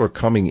if people are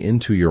coming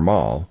into your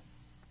mall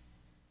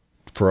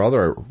for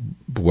other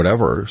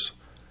whatevers,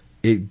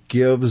 it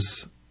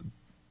gives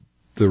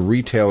the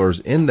retailers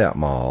in that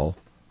mall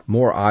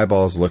more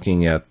eyeballs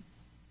looking at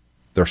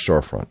their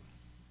storefront.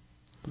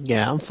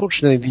 Yeah,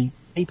 unfortunately, the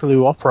people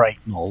who operate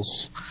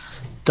malls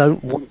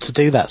don't want to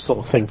do that sort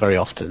of thing very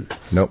often.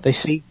 Nope. They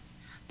see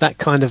that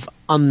kind of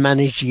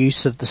unmanaged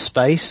use of the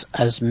space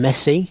as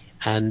messy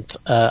and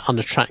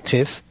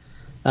unattractive.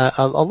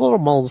 A lot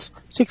of malls,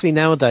 particularly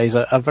nowadays,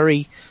 are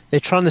they're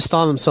trying to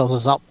style themselves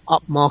as up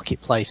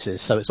marketplaces.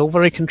 So it's all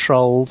very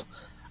controlled.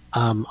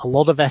 A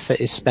lot of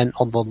effort is spent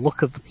on the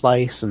look of the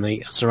place and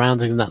the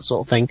surroundings and that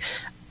sort of thing.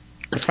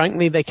 And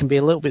frankly, they can be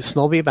a little bit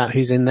snobby about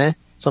who's in there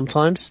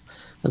sometimes.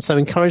 And so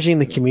encouraging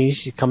the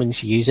community to come in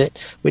to use it,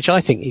 which I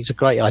think is a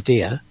great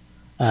idea.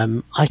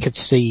 I could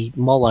see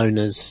mall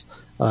owners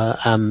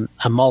and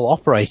mall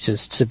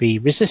operators to be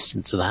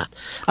resistant to that.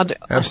 And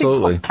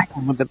absolutely.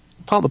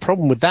 Part of the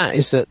problem with that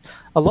is that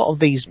a lot of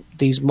these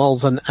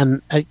malls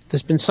and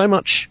there's been so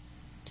much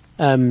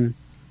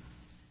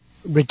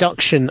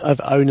reduction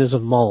of owners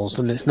of malls,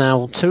 and it's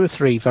now 2 or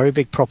 3 very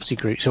big property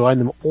groups who own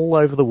them all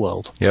over the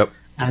world. Yep.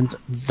 And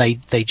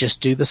they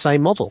just do the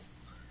same model.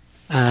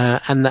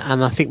 And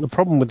I think the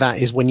problem with that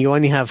is when you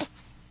only have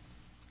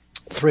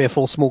 3 or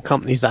 4 small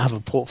companies that have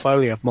a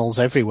portfolio of malls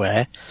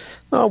everywhere,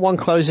 one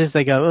closes,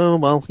 they go, oh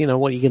well, you know,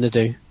 what are you going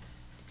to do?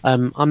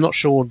 I'm not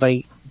sure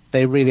they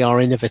they really are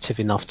innovative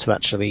enough to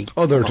actually.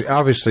 Oh, they're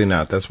obviously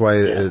not. That's why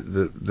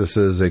this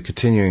is a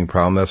continuing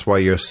problem. That's why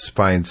you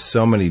find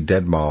so many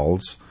dead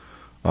malls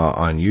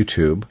on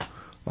YouTube.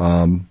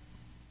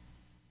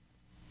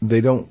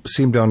 They don't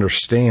seem to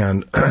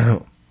understand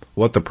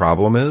what the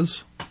problem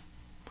is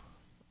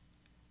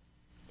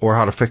or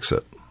how to fix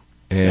it.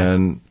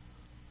 And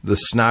the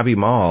snobby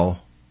mall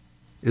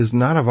is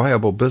not a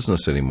viable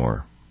business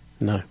anymore.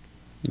 No.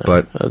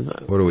 But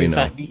what do we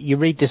know? In fact, you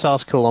read this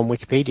article on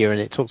Wikipedia and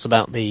it talks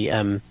about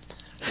the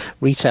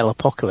retail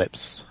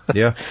apocalypse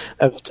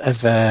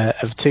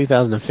of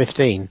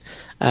 2015,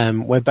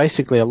 where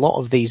basically a lot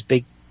of these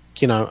big,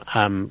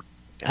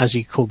 as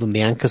you call them,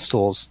 the anchor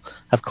stores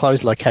have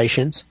closed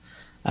locations,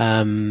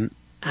 and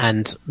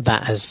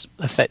that has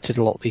affected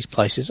a lot of these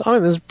places. I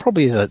mean, there's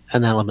probably an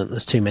element,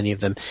 there's too many of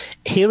them.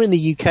 Here in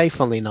the UK,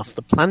 funnily enough,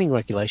 the planning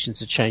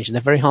regulations have changed and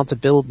they're very hard to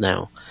build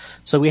now.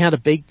 So we had a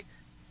big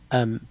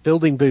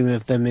building boom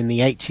of them in the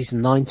 80s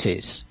and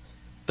 90s,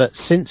 but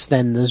since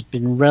then there's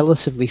been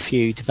relatively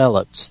few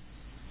developed,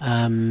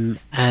 and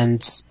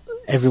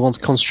everyone's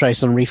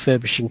concentrated on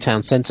refurbishing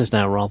town centres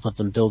now rather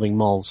than building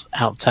malls,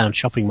 out-of-town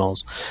shopping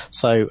malls.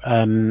 So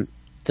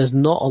there's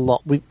not a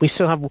lot. We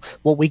still have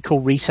what we call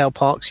retail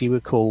parks. You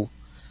would call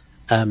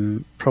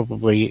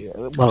probably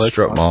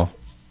strip mall.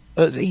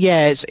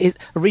 A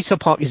retail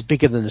park is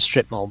bigger than a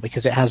strip mall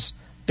because it has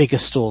bigger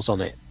stores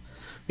on it.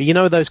 But you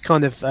know those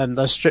kind of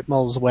those strip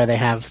malls where they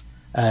have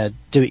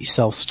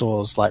do-it-yourself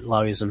stores like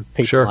Lowe's and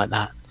people like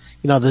that.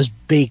 You know, those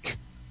big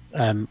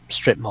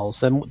strip malls.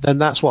 Then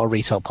that's what a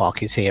retail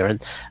park is here,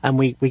 and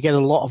we get a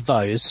lot of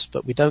those,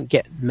 but we don't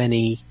get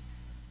many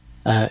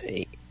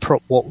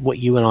what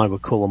you and I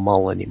would call a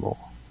mall anymore.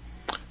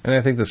 And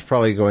I think that's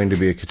probably going to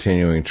be a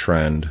continuing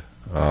trend,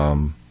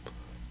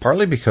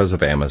 partly because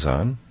of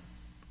Amazon.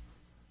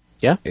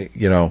 Yeah,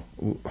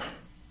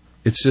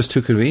 it's just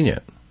too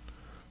convenient,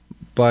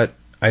 but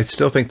I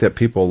still think that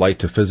people like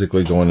to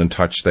physically go in and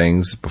touch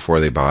things before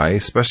they buy,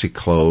 especially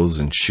clothes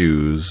and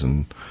shoes.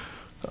 And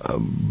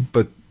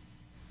but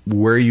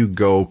where you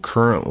go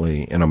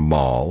currently in a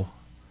mall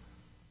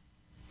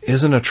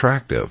isn't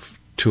attractive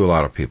to a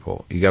lot of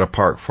people. You got to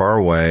park far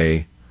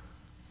away.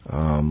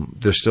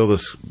 There's still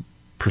this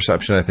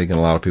perception, I think, in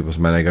a lot of people's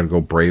mind, I got to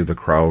go brave the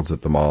crowds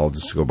at the mall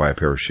just to go buy a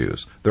pair of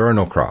shoes. There are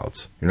no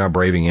crowds. You're not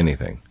braving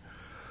anything.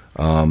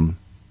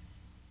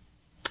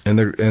 And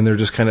they're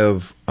just kind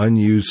of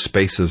unused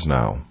spaces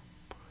now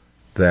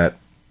that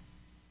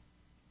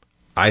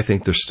I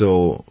think they're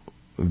still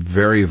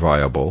very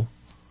viable.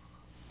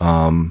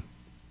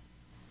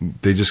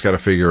 They just got to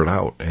figure it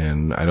out,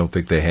 and I don't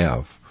think they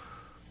have.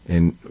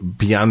 And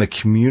beyond the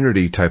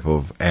community type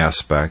of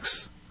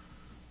aspects,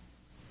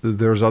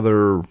 there's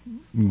other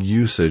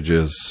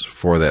usages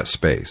for that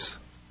space.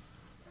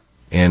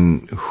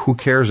 And who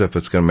cares if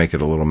it's going to make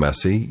it a little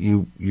messy?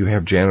 You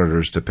have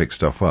janitors to pick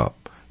stuff up.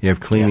 You have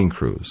cleaning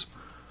crews.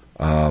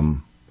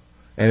 And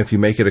if you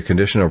make it a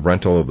condition of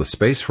rental of the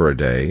space for a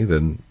day,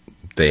 then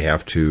they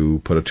have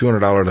to put a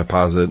 $200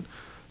 deposit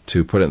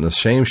to put it in the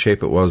same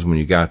shape it was when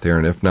you got there.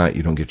 And if not,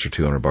 you don't get your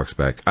 $200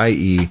 back,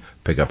 i.e.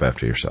 pick up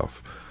after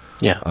yourself.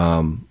 Yeah.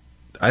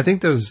 I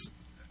think there's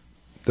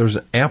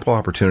ample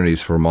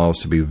opportunities for malls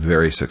to be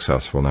very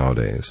successful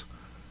nowadays.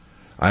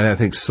 And I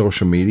think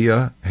social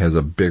media has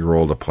a big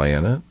role to play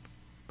in it.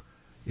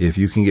 If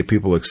you can get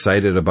people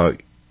excited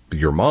about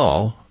your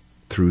mall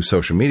through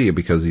social media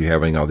because you're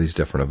having all these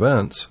different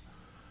events,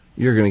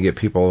 you're going to get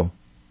people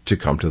to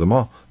come to the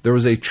mall. There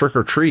was a trick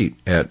or treat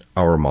at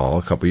our mall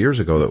a couple years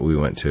ago that we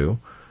went to.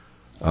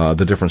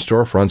 The different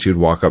storefronts, you'd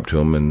walk up to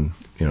them and,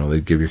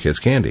 they'd give your kids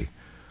candy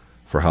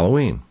for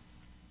Halloween.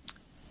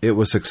 It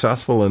was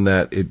successful in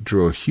that it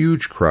drew a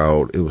huge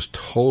crowd. It was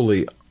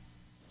totally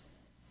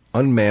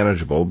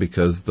unmanageable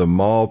because the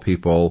mall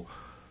people,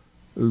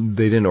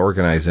 they didn't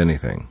organize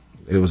anything.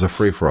 It was a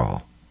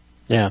free-for-all.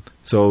 Yeah.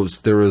 So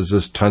there was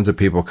just tons of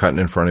people cutting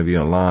in front of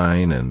you in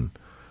line, and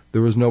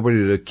there was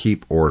nobody to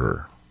keep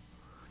order.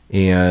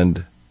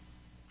 And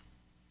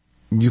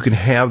you can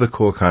have the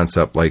cool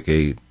concept like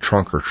a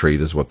trunk or treat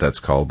is what that's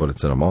called, but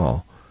it's in a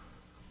mall.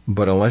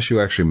 But unless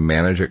you actually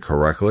manage it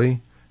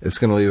correctly, it's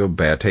going to leave a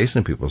bad taste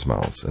in people's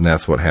mouths. And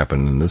that's what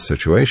happened in this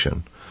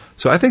situation.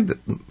 So I think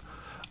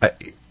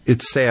that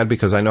it's sad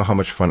because I know how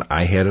much fun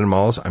I had in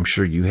malls. I'm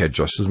sure you had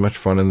just as much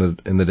fun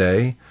in the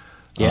day.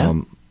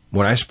 Yeah.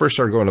 When I first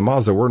started going to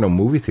malls, there were no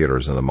movie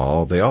theaters in the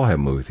mall. They all have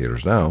movie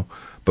theaters now.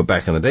 But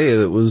back in the day,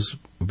 it was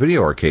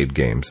video arcade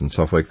games and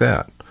stuff like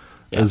that.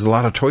 Yeah. There's a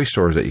lot of toy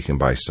stores that you can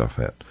buy stuff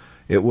at.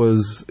 It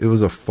was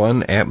a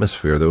fun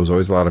atmosphere. There was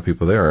always a lot of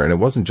people there. And it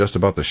wasn't just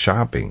about the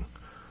shopping.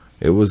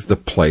 It was the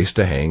place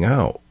to hang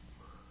out.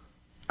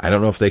 I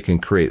don't know if they can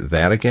create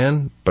that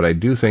again, but I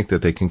do think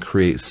that they can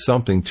create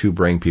something to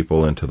bring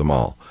people into the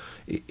mall.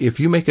 If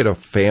you make it a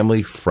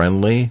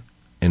family-friendly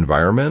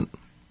environment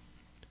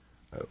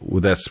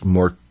that's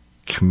more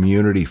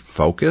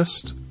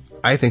community-focused,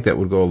 I think that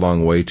would go a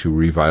long way to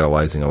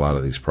revitalizing a lot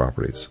of these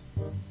properties.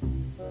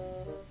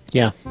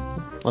 Yeah,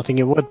 I think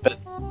it would, but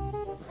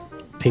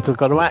people have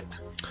got to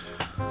act.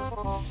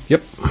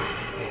 Yep.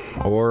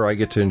 Or I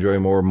get to enjoy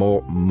more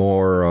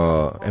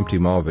empty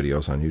mall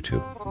videos on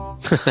YouTube.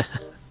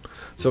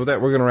 So with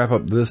that, we're going to wrap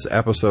up this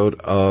episode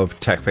of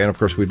Tech Fan. Of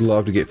course, we'd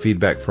love to get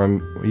feedback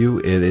from you.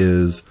 It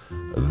is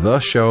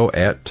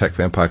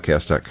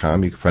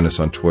theshow@techfanpodcast.com. You can find us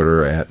on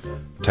Twitter at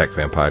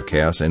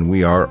TechFanPodcast, and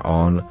we are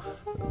on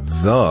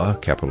the,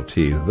 capital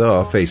T,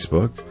 the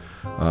Facebook.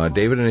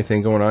 David,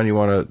 anything going on you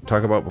want to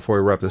talk about before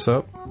we wrap this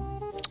up?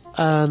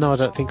 No, I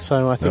don't think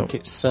so. I think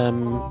it's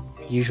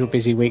usual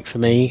busy week for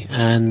me,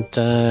 and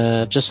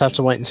just have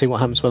to wait and see what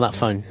happens with that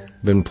phone.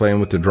 Been playing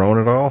with the drone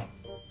at all?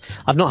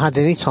 I've not had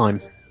any time.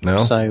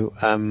 No? So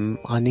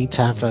I need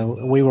to have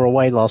we were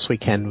away last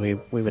weekend. We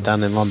were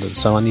down in London,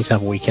 so I need to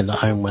have a weekend at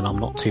home when I'm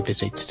not too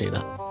busy to do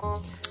that.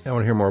 I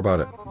want to hear more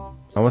about it.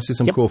 I want to see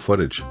some cool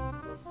footage.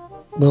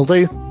 Will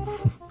do.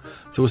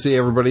 So we'll see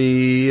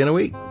everybody in a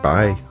week.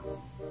 Bye.